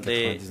on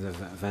the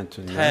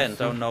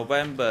 10th of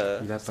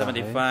November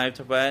 75,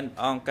 when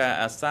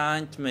Anka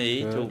assigned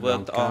me to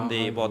work on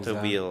the water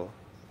wheel.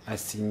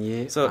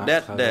 So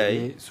that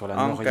day,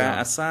 Anka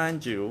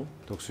assigned you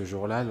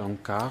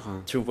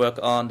to work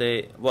on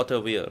the water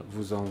wheel.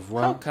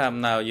 How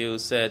come now you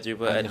said you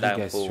were at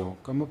Dampo?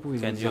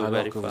 Can you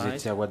verify?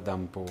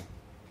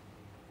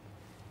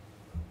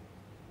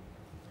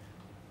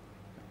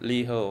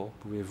 Lee Ho,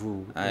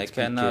 I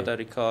cannot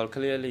recall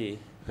clearly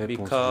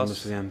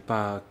because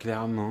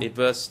it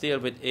was still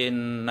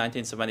within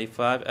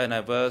 1975 and I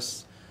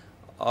was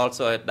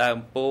also at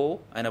Dampo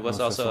and I was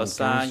also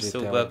assigned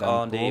to work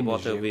on the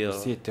water wheel.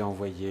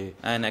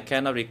 And I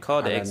cannot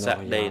recall the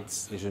exact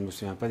dates. Et je ne me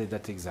souviens pas des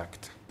dates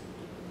exactes.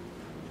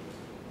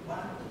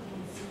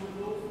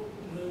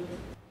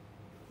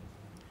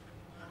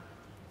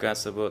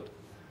 Kasabut.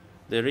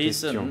 The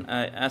reason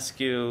I ask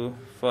you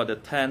for the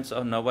 10th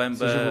of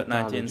November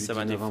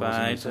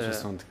 1975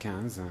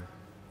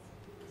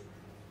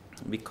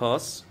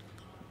 because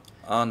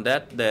on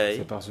that day,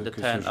 the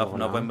 10th of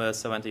November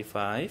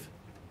 75,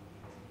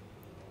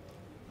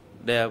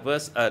 there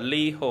was a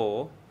Lee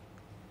Ho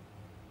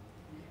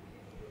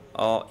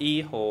or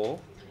E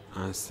Ho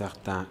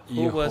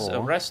who was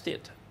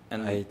arrested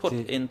and put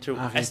into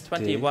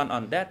S21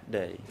 on that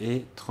day.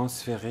 Et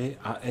transféré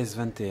à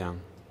S21.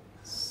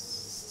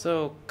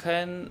 So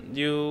can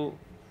you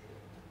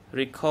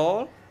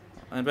recall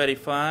and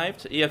verify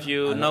if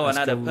you know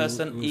another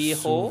person, E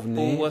Ho,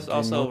 who was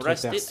also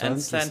arrested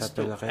and sent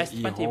to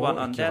S21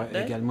 on that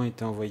day? Également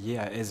été envoyé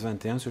à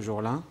S21 ce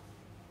jour-là.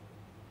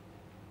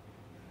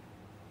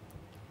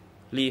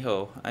 Lee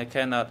Ho, I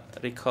cannot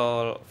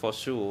recall for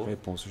sure.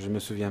 Réponse, je me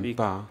souviens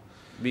pas.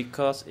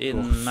 Because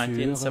in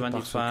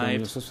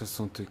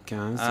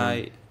 1975,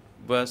 I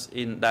was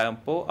in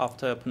Dampo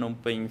after Phnom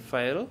Penh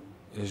fell.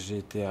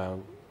 J'étais à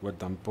Wat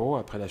Dampo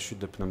après la chute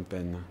de Phnom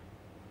Penh.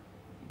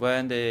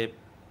 When the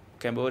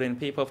Cambodian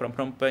people from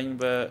Phnom Penh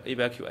were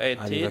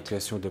evacuated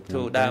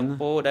to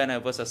Dampo, then I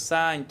was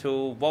assigned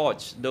to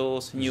watch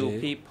those new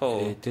people.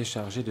 J'ai été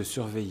chargé de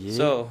surveiller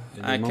so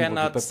I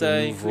cannot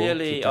say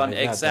clearly on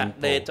the exact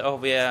date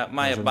of where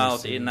my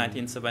about in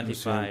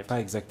 1975.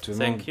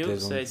 Thank you,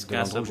 says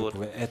Kasabut.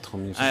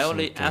 I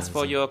only ask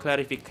for your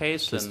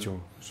clarification.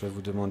 Je vais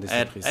vous demander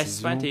at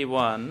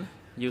S21,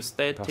 you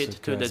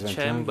stated to the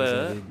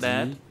chamber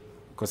that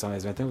concernant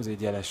S21, vous avez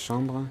dit à la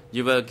chambre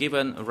you were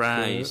given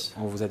rice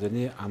on vous a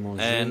donné à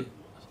manger and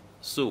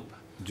soup.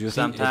 Du riz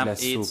et de la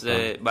soupe. Sometimes it's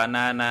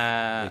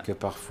banana. Et que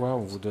parfois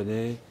on vous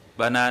donnait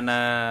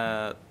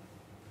banana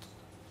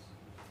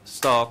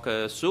stalk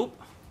soup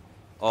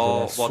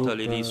or water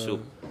lily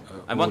soup.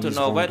 I want to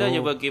know whether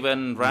you were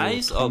given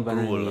rice or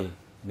gruel.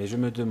 Mais je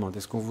me demande,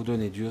 est-ce qu'on vous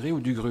donnait du riz ou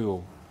du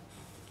gruau?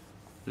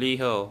 Lee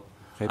Ho,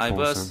 I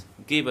was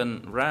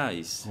given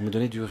rice. On me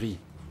donnait du riz.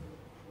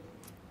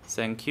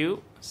 Thank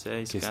you,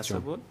 says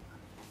Kasabut.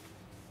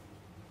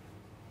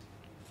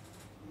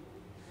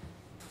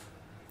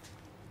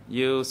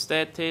 You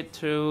stated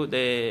to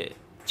the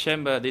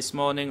chamber this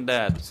morning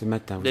that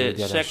the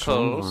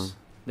shackles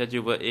that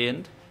you were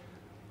in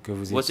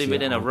was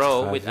even in a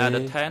row with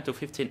other 10 to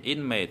 15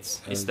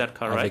 inmates. Is that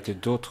correct? Avec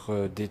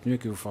d'autres détenus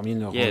que vous formiez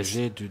une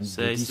rangée de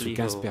 10 ou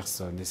 15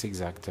 personnes. C'est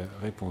exact.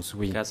 Réponse,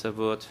 oui.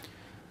 Kasabut.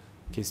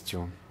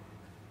 Question.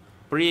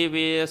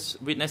 Previous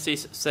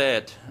witnesses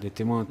said the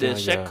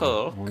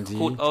shackle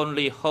could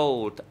only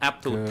hold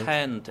up to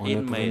 10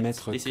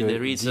 inmates. This is the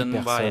reason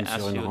why I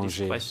asked you this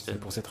question. C'est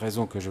pour cette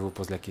raison que je vous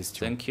pose la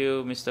question. Thank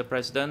you, Mr.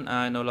 President.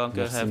 I no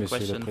longer have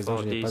questions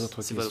for this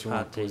civil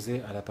party.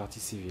 À la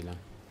partie civile.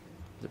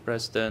 The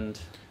President,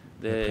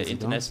 the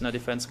International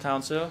Defense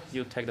Council,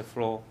 you take the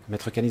floor.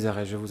 Maître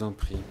Canizares, je vous en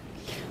prie.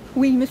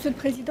 Oui, Monsieur le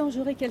Président,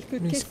 j'aurais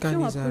quelques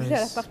questions à poser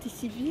à la partie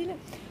civile.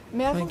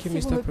 Thank you,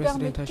 Mr.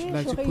 President. I should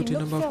like to put a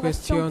number of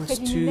questions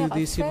to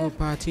the civil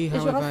party.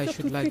 However, I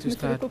should like to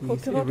start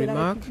with a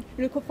remark.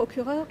 Le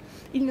coprocureur,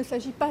 il ne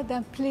s'agit pas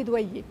d'un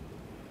plaidoyer.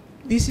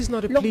 This is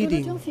not a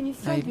pleading.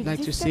 I'd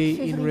like to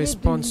say in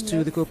response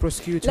to the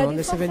co-prosecutor on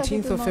the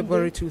 17th of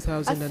February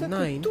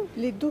 2009,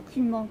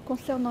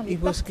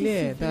 it was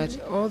clear that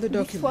all the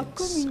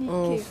documents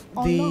of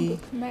the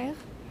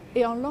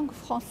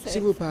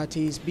civil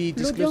parties be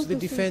disclosed to the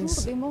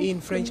defense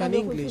in French and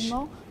English.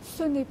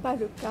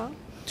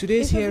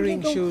 Today's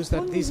hearing shows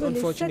that this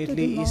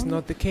unfortunately is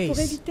not the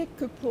case.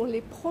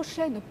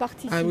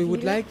 And we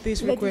would like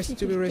this request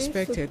to be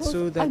respected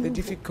so that the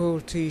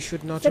difficulty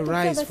should not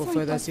arise for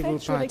further civil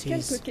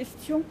parties.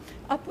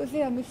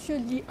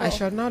 I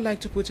shall now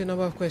like to put a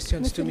number of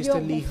questions to Mr.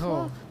 Lee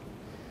Ho.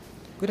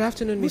 Good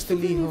afternoon, Mr.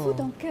 Lee Ho.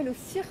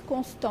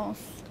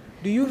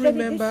 Do you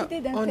remember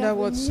under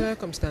what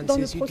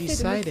circumstances you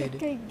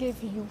decided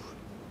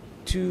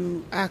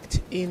to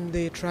act in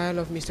the trial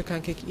of Mr.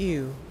 Kankek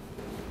Yew?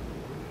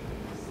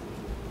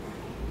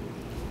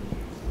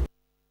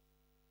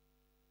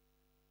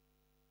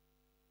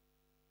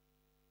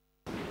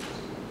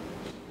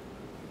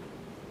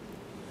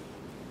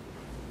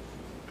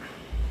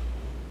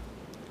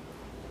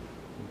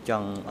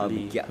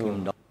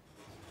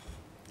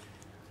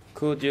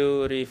 Could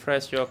you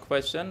rephrase your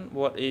question?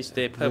 What is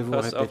the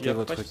purpose of your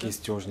votre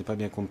question? Je n'ai pas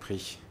bien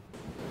compris.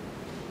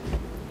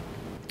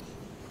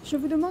 Je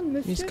vous demande,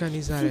 monsieur, si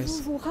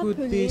vous vous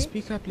rappelez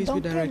dans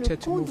quelles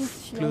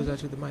conditions vous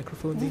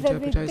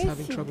avez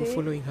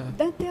décidé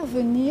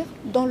d'intervenir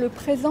dans le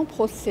présent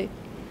procès.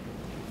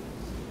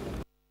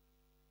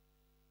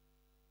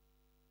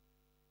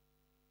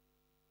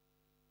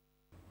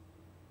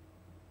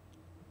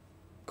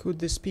 Could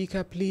the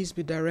speaker please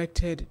be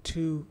directed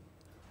to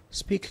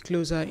speak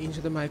closer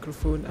into the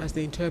microphone as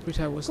the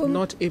interpreter was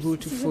not able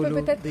to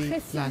follow the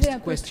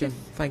last question?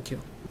 Thank you.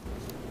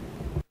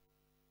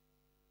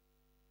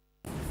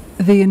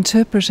 The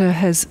interpreter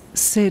has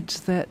said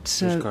that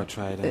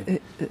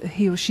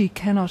he or she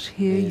cannot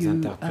hear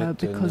you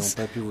because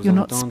you're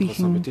not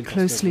speaking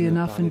closely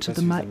enough into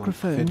the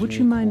microphone. Would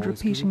you mind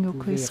repeating your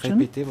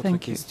question?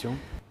 Thank you.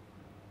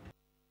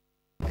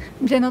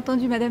 Bien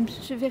entendu, madame,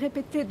 je vais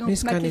répéter donc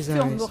ma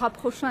question en me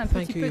rapprochant un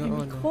petit peu du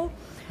micro.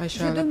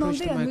 Je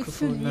demandais à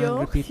monsieur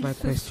Lior s'il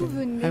se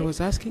souvenait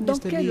dans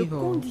quelles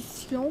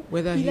conditions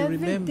il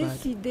avait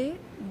décidé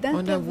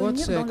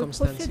d'intervenir dans le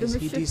procès de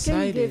monsieur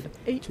Kengev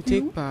et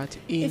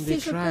si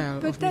je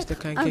peux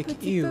peut-être un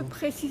petit peu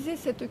préciser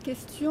cette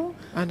question,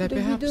 de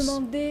lui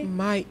demander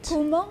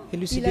comment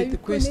il a eu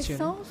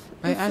connaissance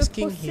de ce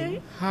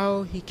procès.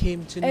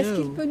 Est-ce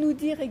qu'il peut nous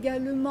dire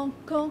également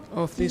quand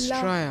il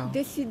a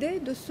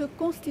décidé de se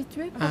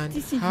constituer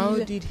partie civile? And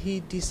how did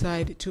he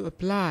decide to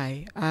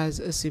apply as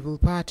a civil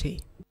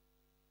party?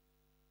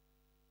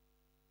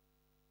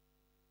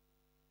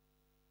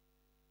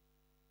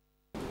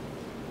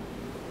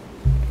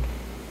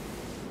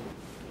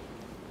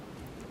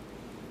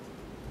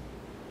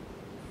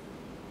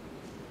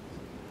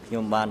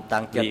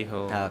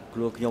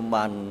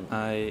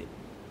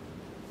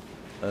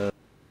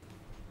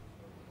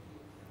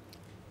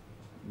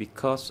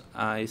 Because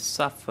I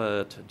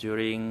suffered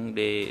during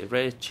the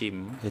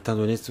regime étant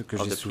donné ce que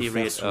j'ai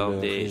souffert sous le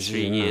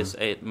régime 3 years,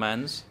 8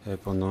 months,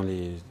 pendant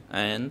les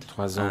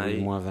 3 ans, 8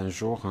 mois, 20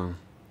 jours,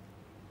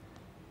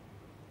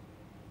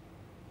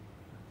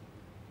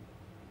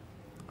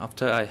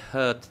 after I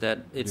heard that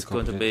it's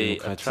going to be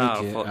a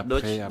trial for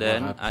Dutch,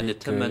 then I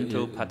determined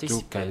to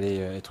participate.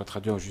 Allait être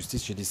traduit en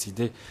justice, j'ai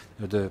décidé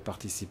de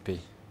participer.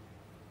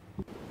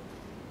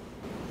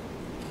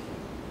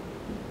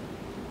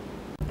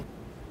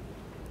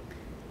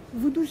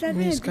 Vous nous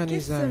avez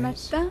indiqué ce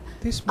matin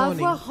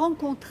avoir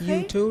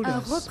rencontré un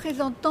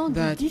représentant du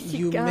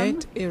DCCAM.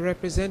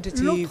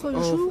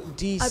 L'autre jour,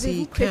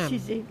 avez-vous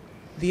précisé.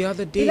 Et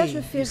là, je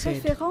fais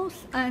référence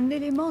à un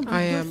élément du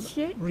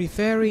dossier,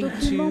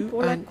 document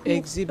pour la Cour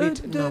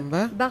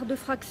E2, barre de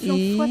fraction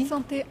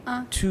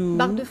 61,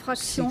 barre de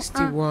fraction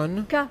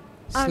 1, K.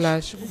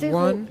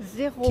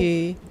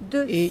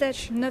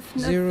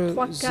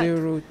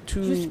 H00279934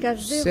 jusqu'à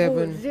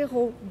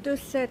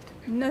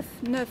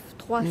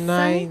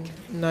 00279935.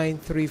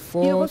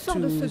 Il ressort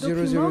de ce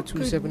document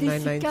que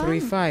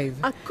DCCAM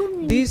a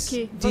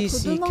communiqué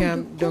votre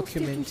demande de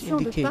constitution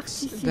de partie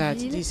civile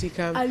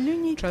à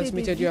l'unité des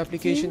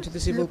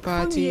victimes le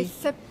 1er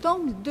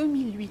septembre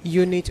 2008.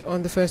 Unit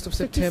on the 1st of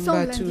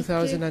September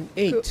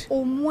 2008.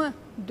 Au moins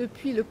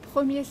depuis le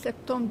 1er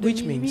septembre 2008,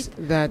 which means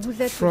that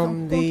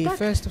from the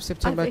 1st of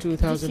September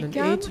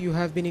 2008, you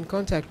have been in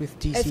contact with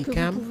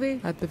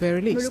DCCAM at the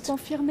very least.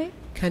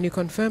 Can you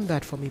confirm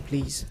that for me,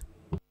 please?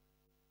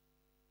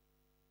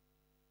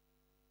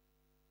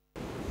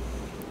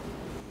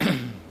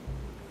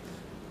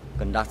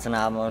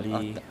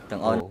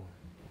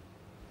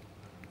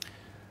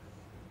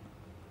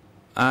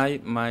 I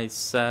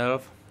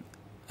myself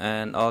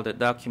and all the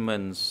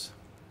documents,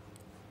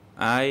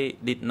 I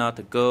did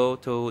not go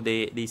to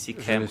the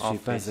DCCAM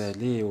office. Je ne suis pas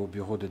allé au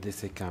bureau de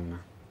DCCAM.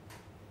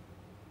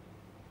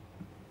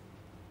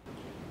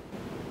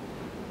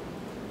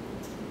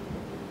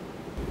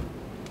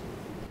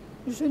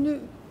 Vous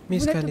n'êtes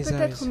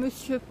peut-être,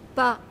 monsieur,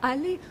 pas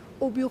allé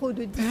au bureau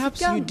de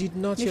DCCAM, mais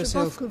je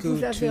pense que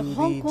vous avez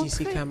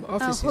rencontré un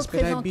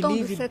représentant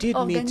de cette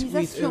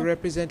organisation.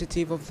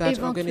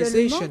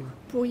 Éventuellement,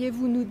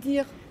 pourriez-vous nous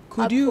dire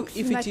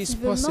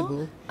approximativement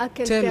à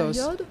quelle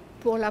période,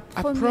 pour la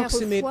première fois,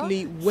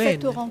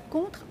 cette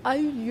rencontre a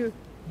eu lieu?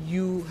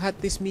 You had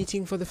this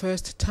meeting for the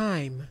first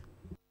time.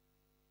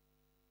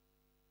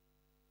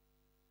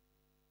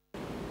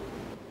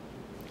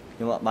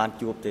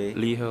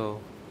 Liho.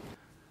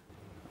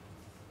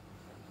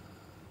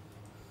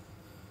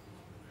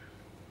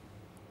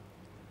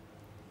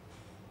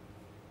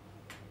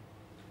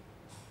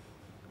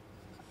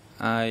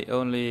 I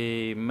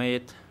only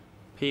met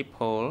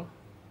people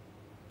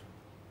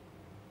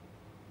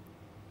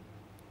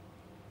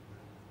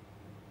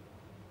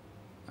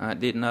I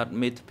did not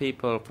meet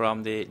people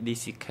from the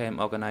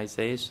DCCAM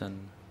organization.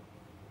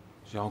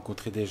 J'ai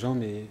rencontré des gens,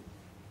 mais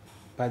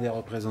pas des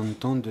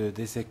représentants de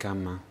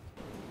DCCAM.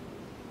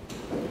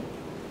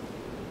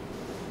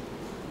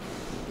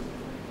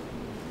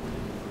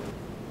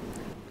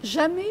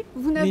 Jamais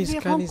vous n'avez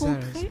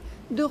rencontré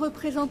de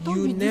représentants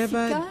du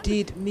DCCAM.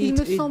 Il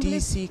me semblait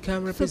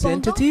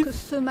cependant que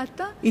ce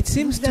matin,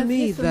 vous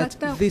aviez ce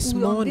matin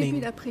ou en début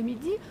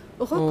d'après-midi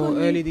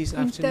reconnu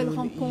une telle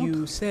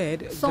rencontre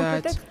sans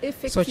peut-être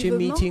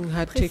effectivement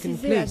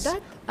préciser la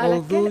date à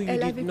laquelle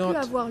elle avait pu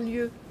avoir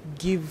lieu.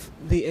 Give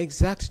the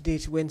exact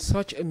date when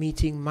such a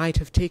meeting might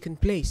have taken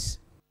place.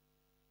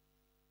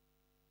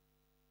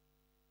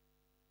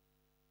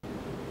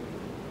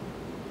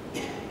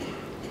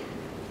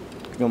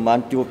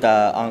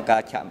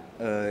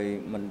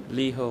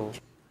 Liho.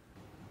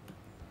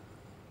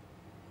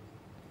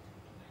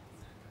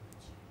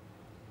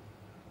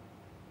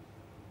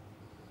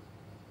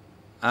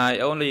 I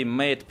only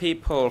met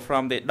people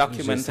from the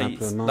documentation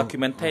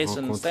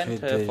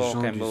center for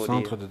Cambodia.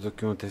 Centre de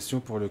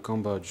documentation pour le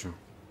Cambodge.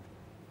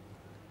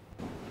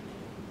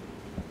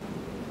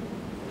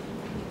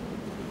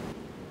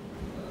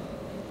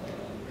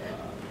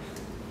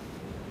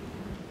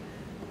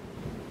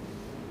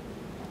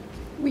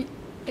 Oui,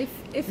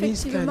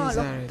 effectivement.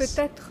 Alors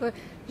peut-être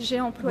j'ai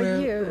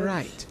employé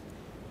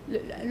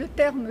le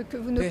terme que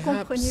vous ne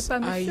compreniez pas,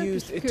 monsieur,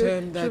 puisque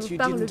je vous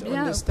parle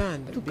bien,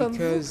 tout comme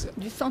vous,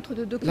 du centre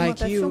de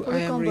documentation pour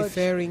le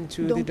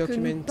Cambodge. Donc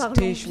nous parlons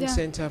bien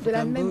de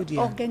la même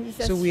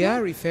organisation.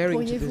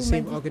 Pourriez-vous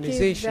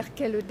m'indiquer vers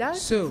quelle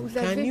date vous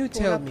avez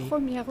pour la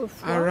première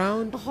fois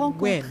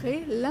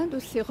rencontré l'un de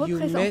ses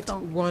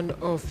représentants? One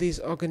of these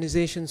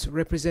organizations'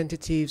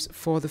 representatives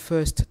for the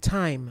first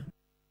time.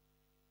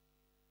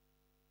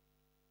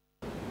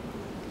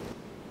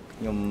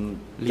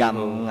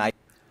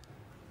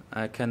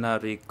 I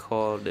cannot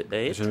recall the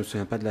date. Je ne me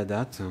souviens pas de la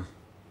date.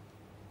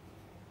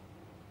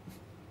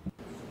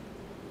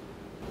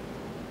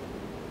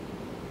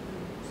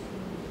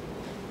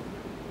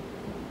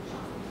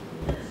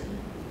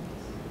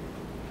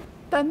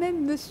 Pas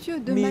même, monsieur,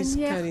 de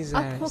manière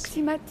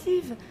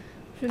approximative.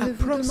 Je ne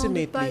vous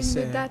demande pas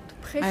une date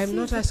précise,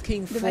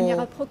 de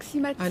manière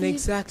approximative,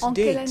 en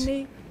quelle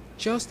année?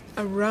 Just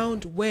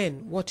around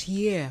when, what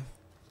year?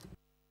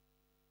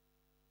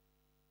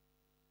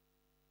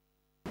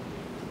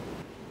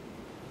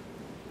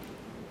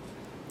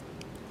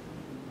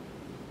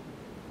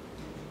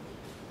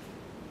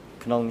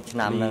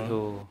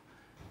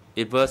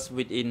 It was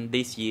within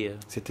this year.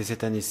 C'était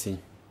cette année-ci.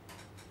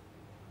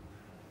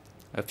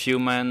 A few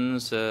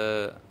months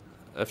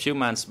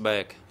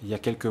back. Il y a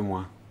quelques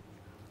mois.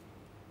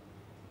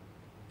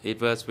 It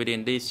was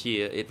within this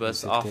year. It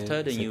was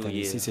after the New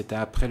Year. C'était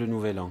après le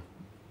Nouvel An.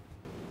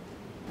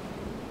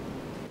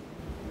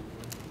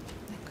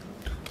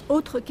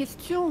 Autre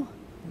question.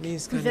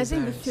 Vous avez,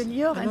 monsieur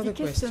Lior,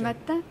 indiqué ce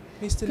matin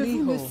que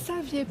vous ne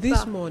saviez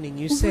pas où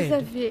vous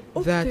aviez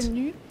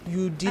obtenu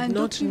un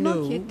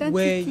document qui est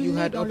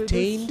intitulé dans le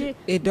dossier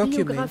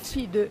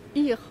Biographie de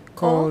Ir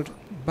called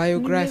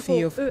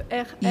Biography of E.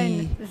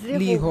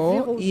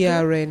 Liho,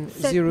 ERN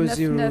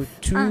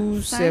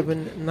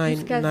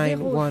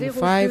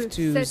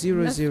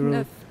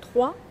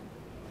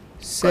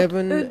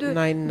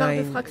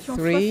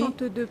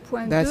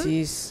 0027799152003. That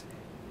is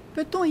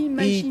Peut-on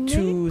imaginer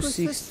que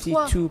ce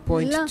soit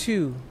l'un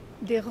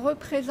des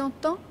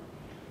représentants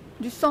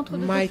du centre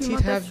de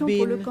documentation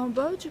pour le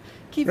Cambodge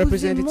qui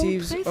vous ait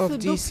montré ce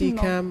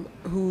document?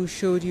 Who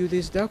showed you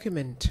this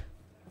document?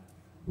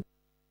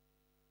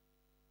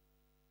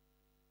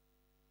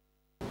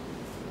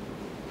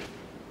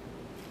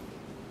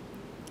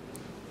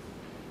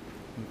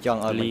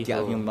 Can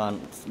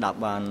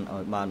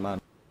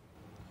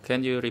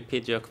you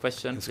repeat your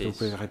question, Est-ce que vous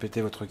pouvez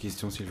répéter votre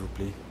question, s'il vous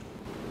plaît?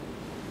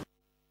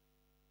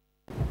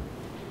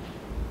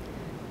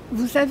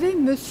 Vous avez,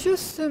 monsieur,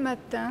 ce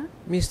matin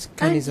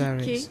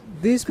indiqué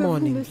que vous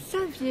ne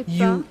saviez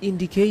pas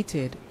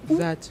où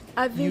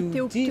avait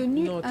été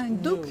obtenu un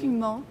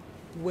document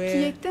qui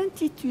est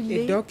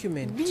intitulé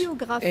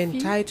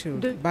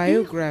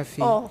Biographie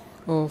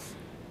de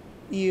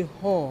Ir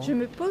Hor. Je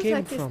me pose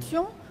la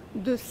question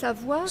de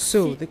savoir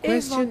si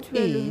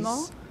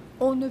éventuellement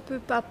on ne peut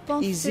pas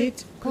penser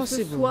que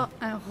ce soit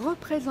un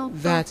représentant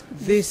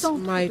du centre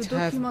de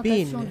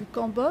documentation du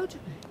Cambodge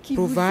qui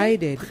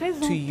provided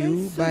to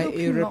you by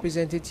a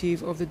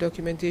representative of the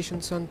Documentation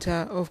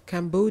Center of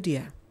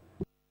Cambodia.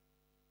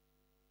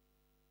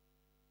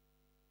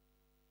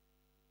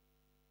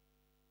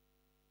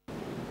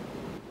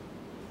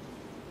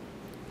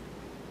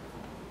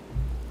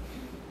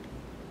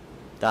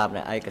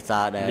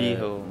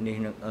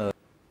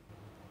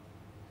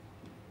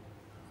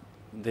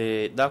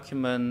 The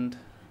document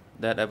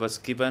that I was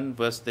given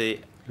was the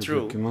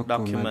true document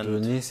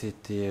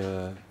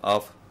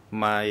of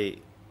my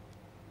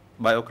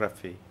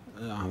biography.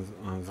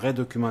 Un vrai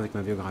document avec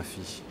ma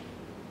biographie.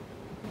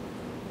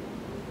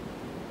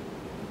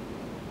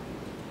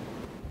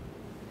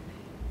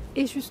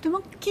 Et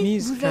justement, qui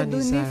vous a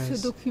donné ce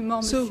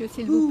document, monsieur,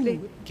 s'il vous plaît?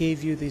 Who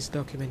gave you this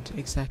document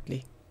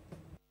exactly?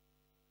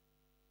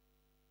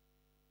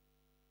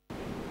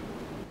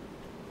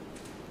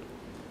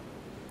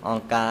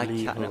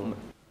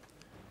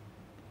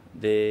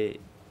 The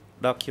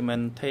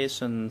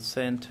Documentation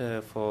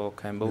Center for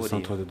Cambodia. Le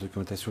centre de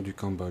documentation du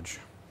Cambodge.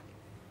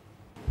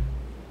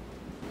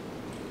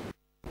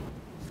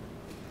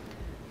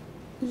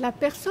 La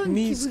personne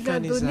qui vous a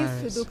donné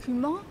ce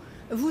document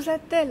vous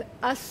a-t-elle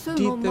à ce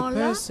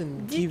moment-là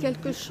dit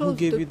quelque chose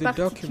de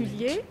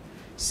particulier?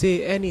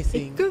 Say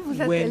anything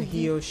when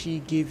he or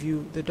she gave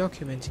you the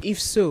document? If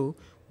so,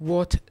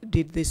 what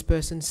did this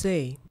person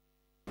say?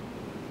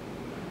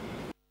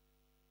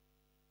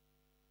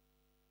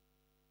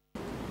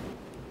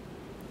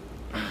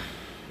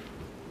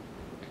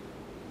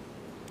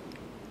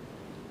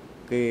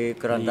 I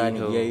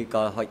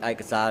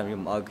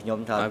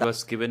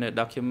was given a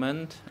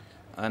document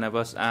and I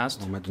was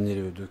asked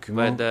whether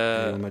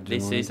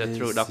this is a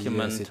true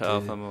document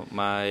of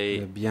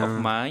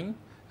mine.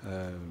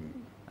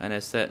 And I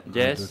said,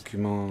 yes,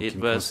 it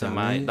was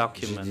my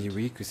document. J'ai dit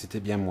oui, que c'était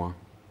bien moi.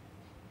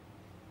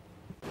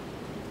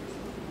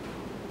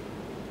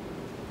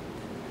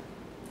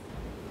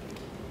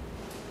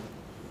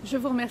 Je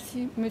vous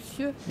remercie,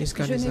 monsieur. Je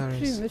n'ai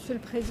plus, monsieur le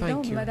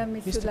Président, madame,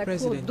 messieurs de la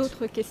Cour,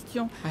 d'autres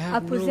questions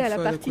à poser à la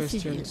partie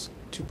civile.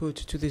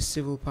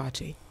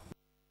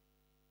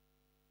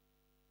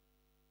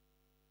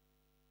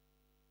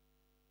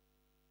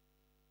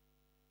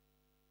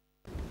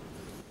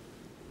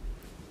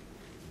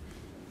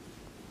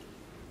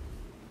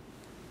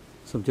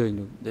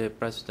 The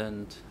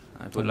President,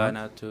 I would like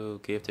now to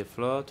give the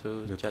floor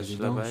to Judge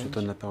Lavergne. Je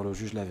donne la parole au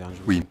juge Lavergne,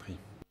 je vous en prie.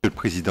 Monsieur le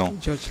Président,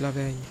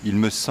 il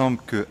me semble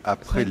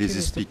qu'après les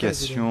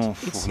explications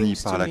fournies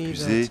par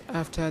l'accusé,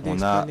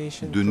 on a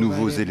de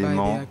nouveaux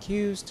éléments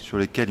sur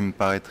lesquels il me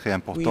paraîtrait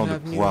important de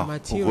pouvoir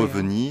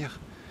revenir,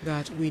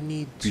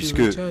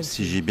 puisque,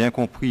 si j'ai bien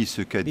compris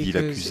ce qu'a dit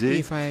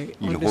l'accusé,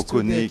 il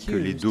reconnaît que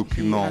les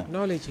documents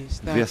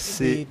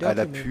versés à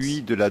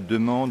l'appui de la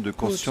demande de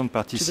constitution de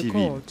partie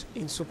civile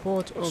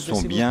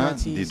sont bien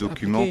des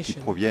documents qui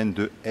proviennent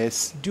de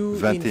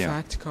S21.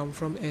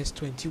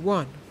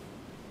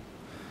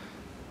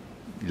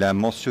 Il a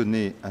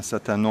mentionné un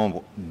certain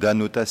nombre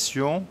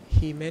d'annotations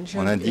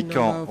en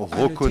indiquant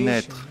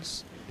reconnaître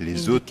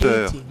les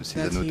auteurs de ces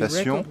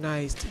annotations.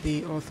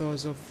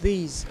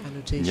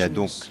 Il n'y a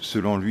donc,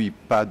 selon lui,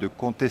 pas de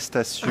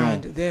contestation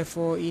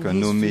qu'un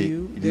nommé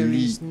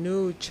Lee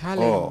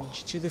Or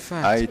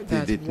a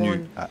été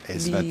détenu à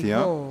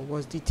S21,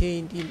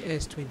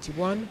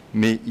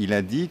 mais il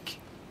indique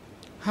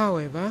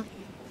qu'un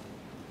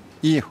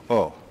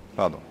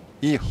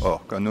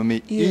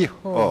nommé Ir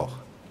Or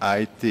a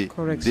été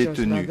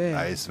détenu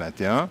à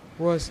S21,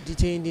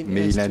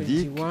 mais il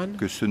indique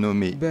que ce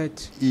nommé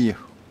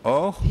Ir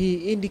Or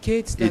est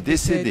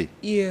décédé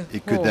et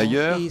que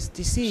d'ailleurs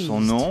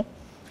son nom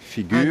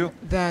figure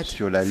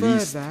sur la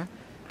liste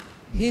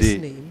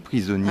des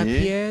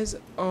prisonniers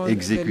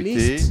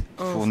exécutés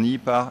fournis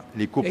par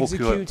les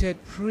coprocureurs. Donc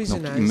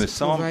il me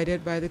semble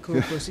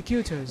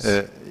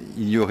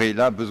qu'il y aurait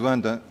là besoin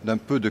d'un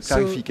peu de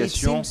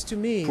clarification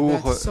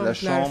pour la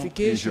Chambre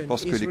et je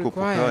pense que les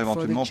coprocureurs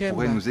éventuellement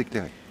pourraient nous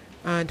éclairer.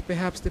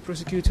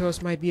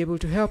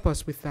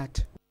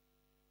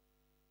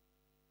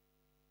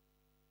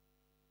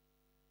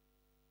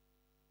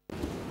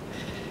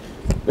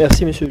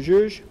 Merci, Monsieur le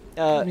juge.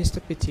 Mr.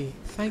 Pitti,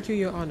 thank you,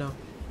 Your Honor.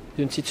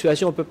 C'est une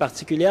situation un peu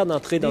particulière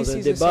d'entrer dans un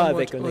débat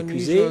avec un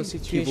accusé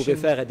qui vous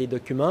réfère à des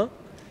documents.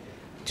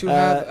 To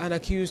have an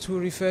accused who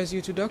refers you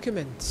to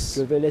documents.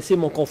 Je vais laisser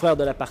mon confrère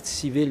de la partie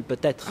civile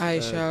peut-être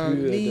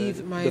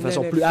de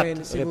façon plus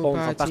apte répondre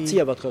en partie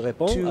à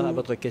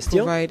votre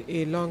question.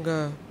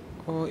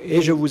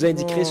 Et je vous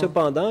indiquerai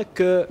cependant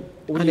que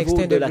au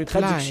niveau de la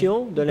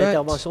traduction de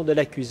l'intervention de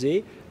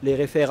l'accusé, les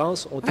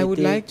références ont été, en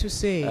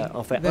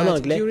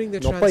anglais,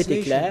 n'ont pas été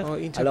claires,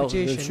 alors je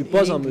ne suis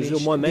pas en mesure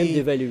moi-même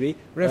d'évaluer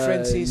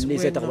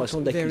les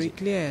interventions de l'accusé.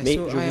 Mais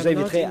je vous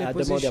inviterai à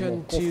demander à mon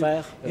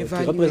confrère qui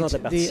représente la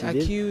partie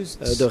civile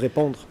de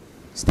répondre.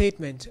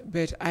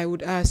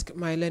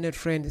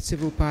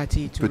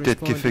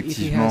 Peut-être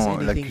qu'effectivement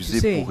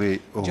l'accusé pourrait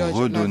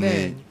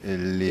redonner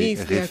les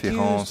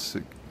références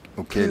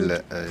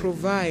auxquelles dont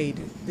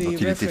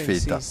il était fait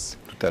état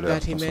tout à l'heure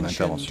dans son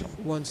intervention.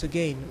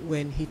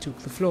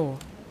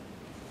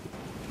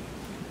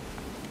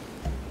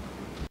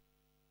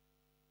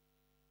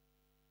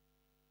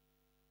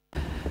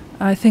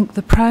 I think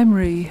the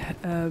primary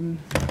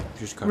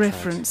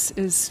reference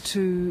is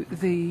to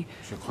the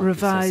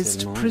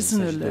revised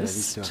prisoner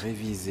list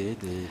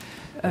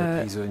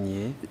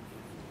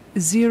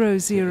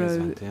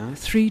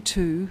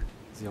 0032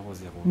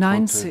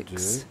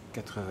 96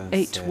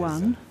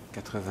 81.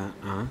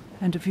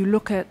 And if you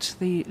look at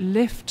the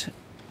left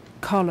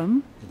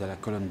column,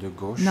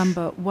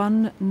 number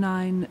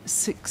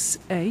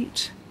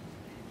 1968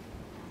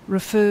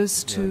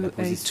 refers to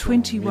a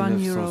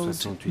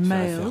 21-year-old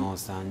male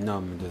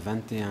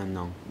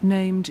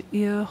named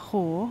Ir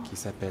Hor,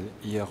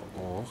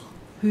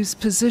 whose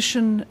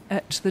position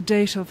at the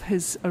date of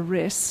his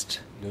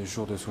arrest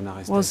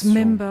was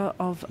member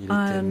of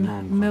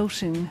Iron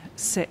Melting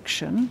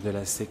Section,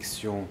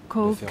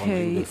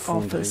 K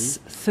Office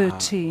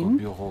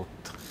 13,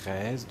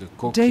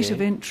 date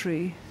of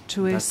entry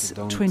to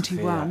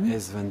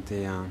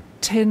S21,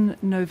 10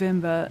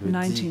 November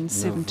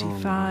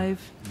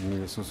 1975,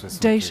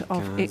 date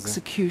of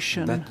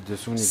execution,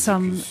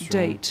 some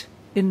date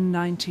in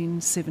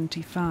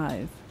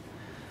 1975.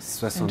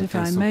 And if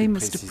I may,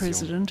 Mr.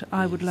 President,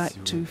 I would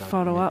like to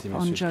follow up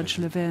on Judge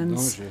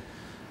Levain's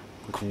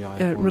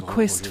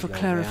request for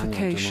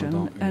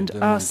clarification and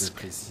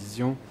ask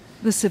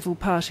the civil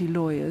party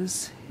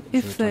lawyers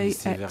if they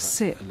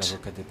accept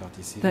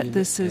that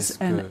this is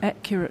an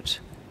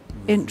accurate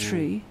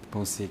entry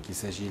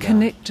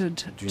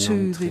connected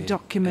to the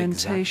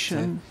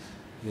documentation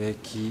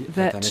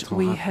that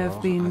we have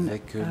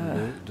been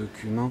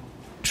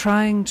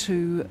trying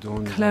to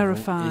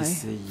clarify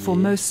for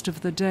most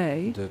of the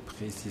day,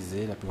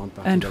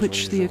 and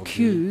which the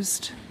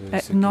accused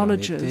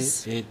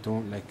acknowledges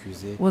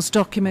was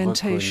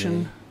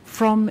documentation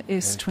from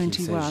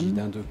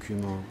S21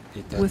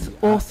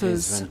 with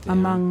authors,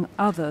 among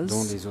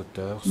others,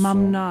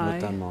 Mam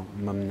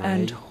Ngai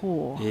and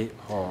Ho.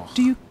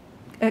 Do you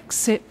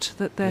accept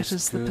that that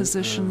is the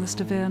position,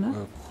 Mr.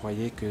 Werner?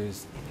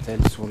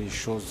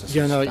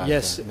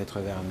 Yes,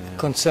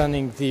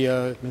 concerning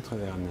the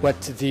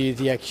what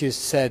the accused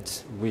said,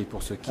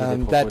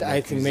 that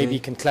I think maybe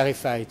can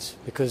clarify it,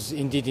 because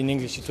indeed in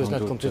English it was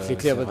not completely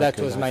clear, but that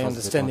was my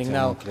understanding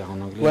now.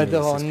 Whether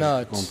or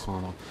not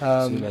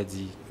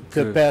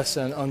the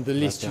person on the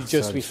list you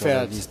just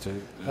referred,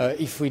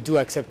 if we do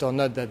accept or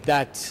not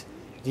that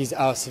these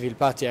are civil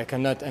party, I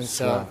cannot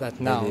answer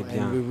that now,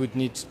 and we would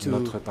need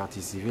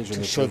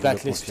to show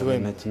that list to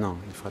him.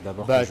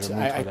 But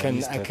I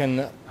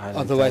can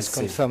otherwise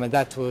confirm, and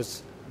that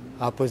was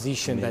our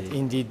position, that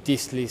indeed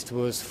this list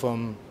was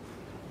from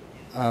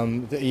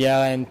the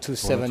ERN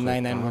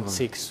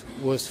 279916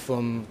 was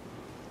from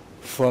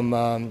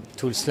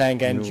Tuol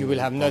Sleng, and you will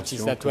have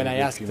noticed that when I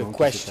asked the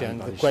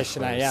question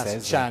I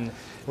asked Chan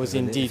was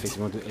indeed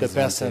the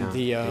person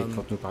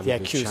the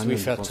accused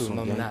referred to,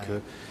 Mam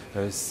Ngai.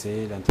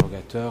 C'est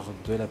l'interrogateur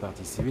de la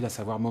partie civile, à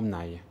savoir Mam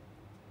Ngai.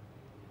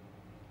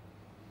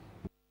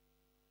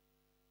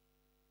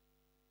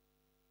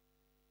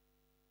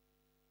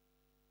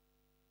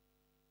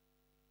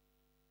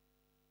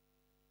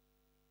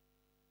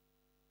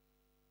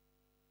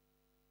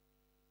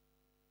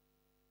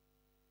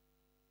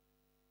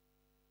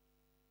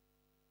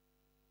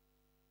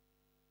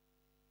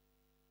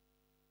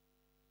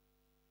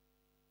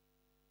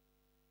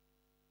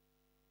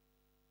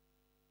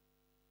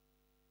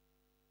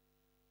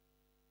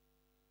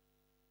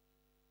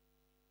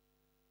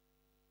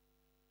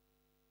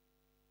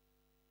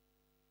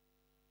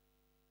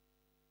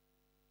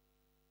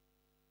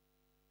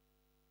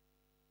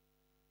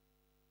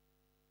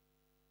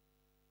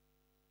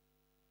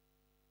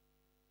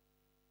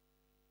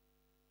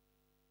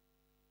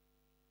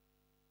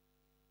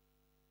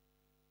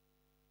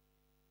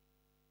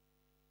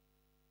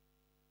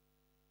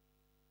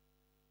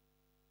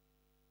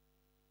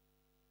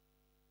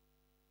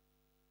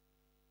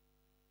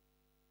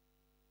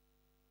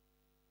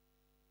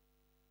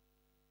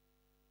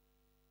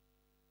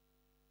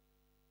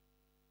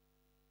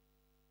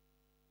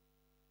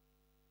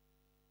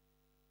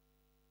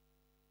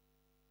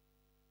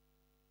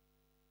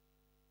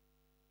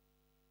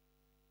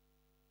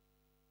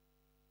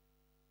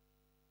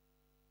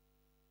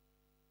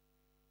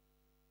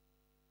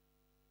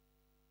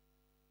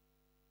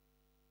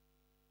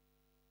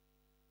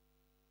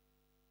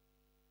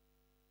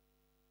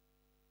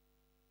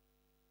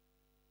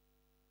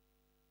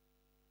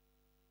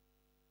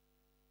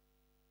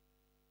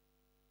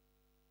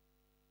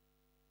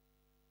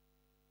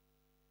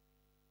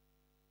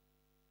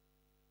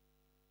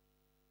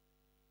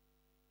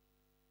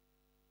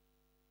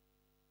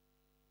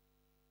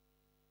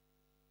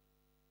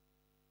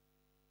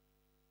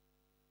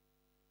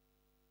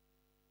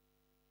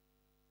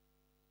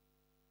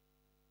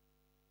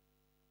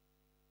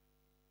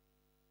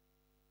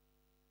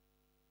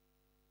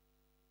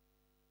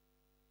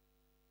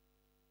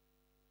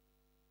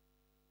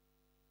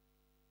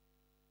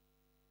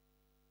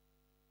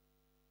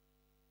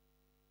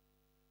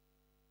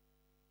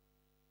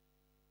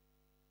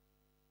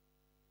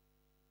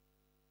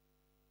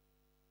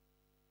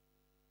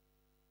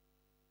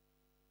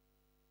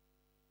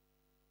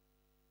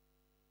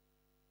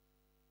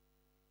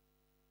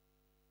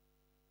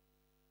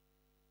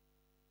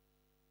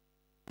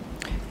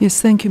 Yes,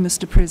 thank you,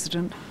 Mr.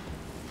 President.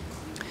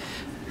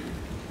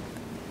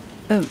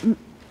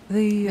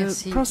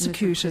 The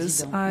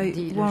prosecutors,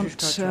 I want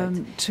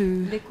to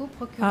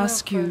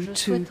ask you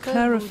to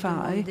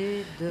clarify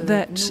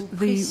that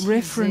the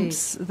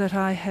reference that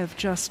I have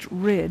just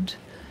read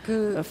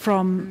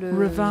from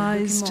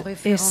revised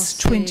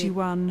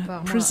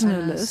S21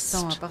 prisoner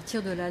list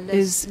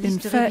is in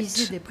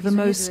fact the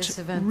most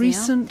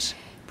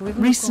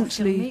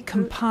recently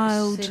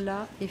compiled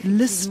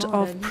list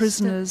of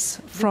prisoners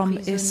from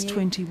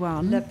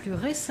S21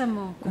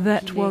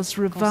 that was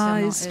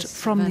revised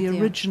from the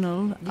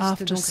original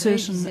after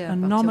certain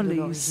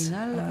anomalies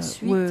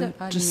were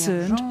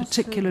discerned,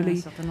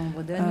 particularly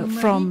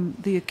from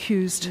the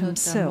accused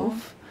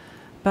himself,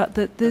 but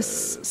that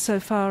this, so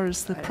far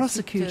as the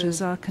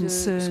prosecutors are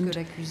concerned,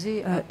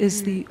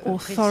 is the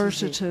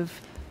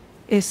authoritative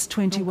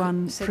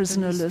S21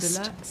 prisoner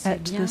list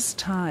at this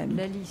time.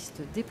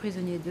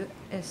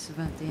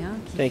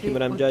 Thank you,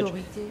 Madam Judge.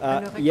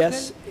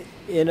 Yes,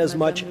 in as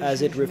much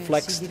as it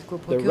reflects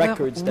the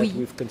records that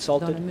we've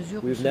consulted,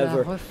 we've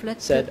never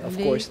said, of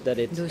course, that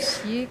it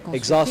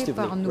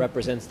exhaustively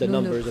represents the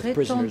numbers of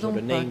prisoners or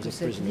the names of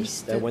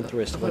prisoners that went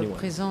through S21.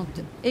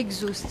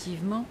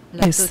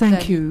 Yes,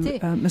 thank you,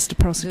 Mr.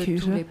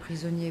 Prosecutor.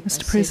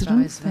 Mr.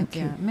 President, thank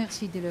you.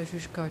 Merci de la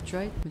juge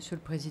Cartwright. Monsieur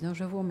le Président,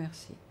 je vous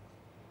remercie.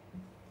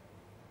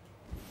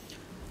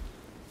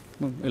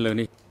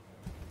 The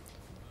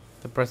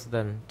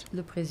President.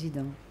 Le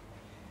Président.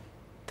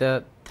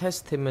 The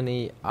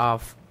testimony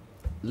of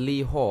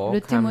Lee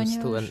Ho comes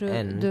to an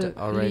end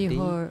already.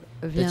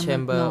 The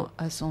Chamber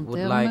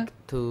would like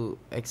to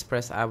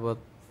express our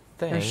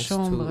thanks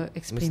to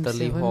Mr.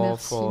 Lee Ho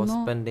for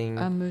spending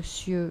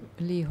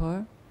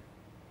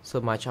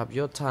so much of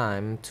your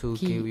time to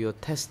give your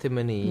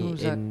testimony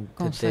in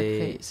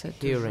today's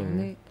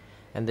hearing.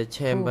 And the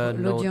Chamber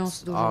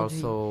notes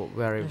also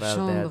very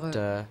well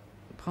that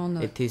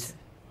it is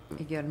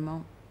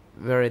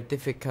very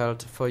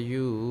difficult for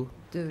you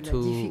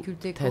to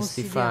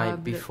testify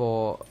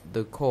before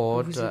the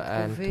court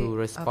and to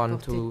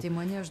respond to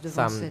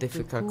some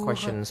difficult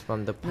questions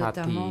from the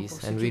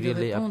parties, and we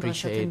really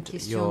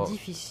appreciate your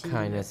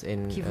kindness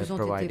in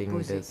providing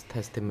this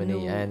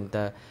testimony. And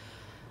the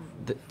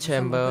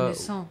Chamber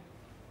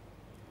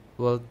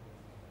will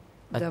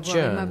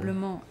adjourn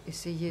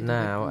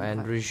now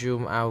and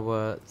resume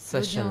our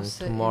session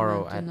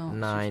tomorrow at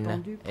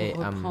 9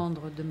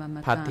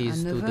 a.m.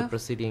 Parties to the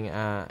proceeding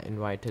are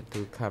invited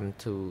to come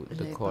to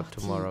the court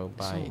tomorrow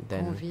by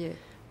then.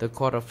 The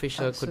court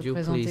official, could you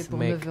please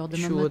make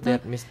sure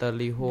that Mr.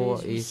 Lee Ho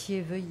is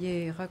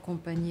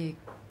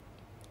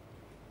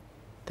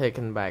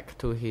taken back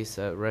to his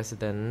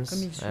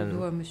residence and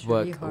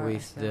work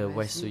with the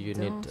West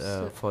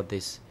unit for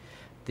this.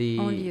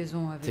 The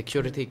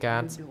security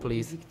guards,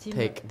 please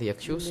take the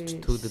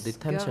accused to the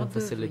detention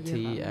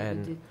facility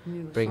and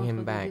bring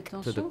him back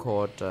to the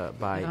court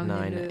by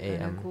 9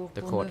 a.m.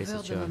 The court is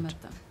adjourned.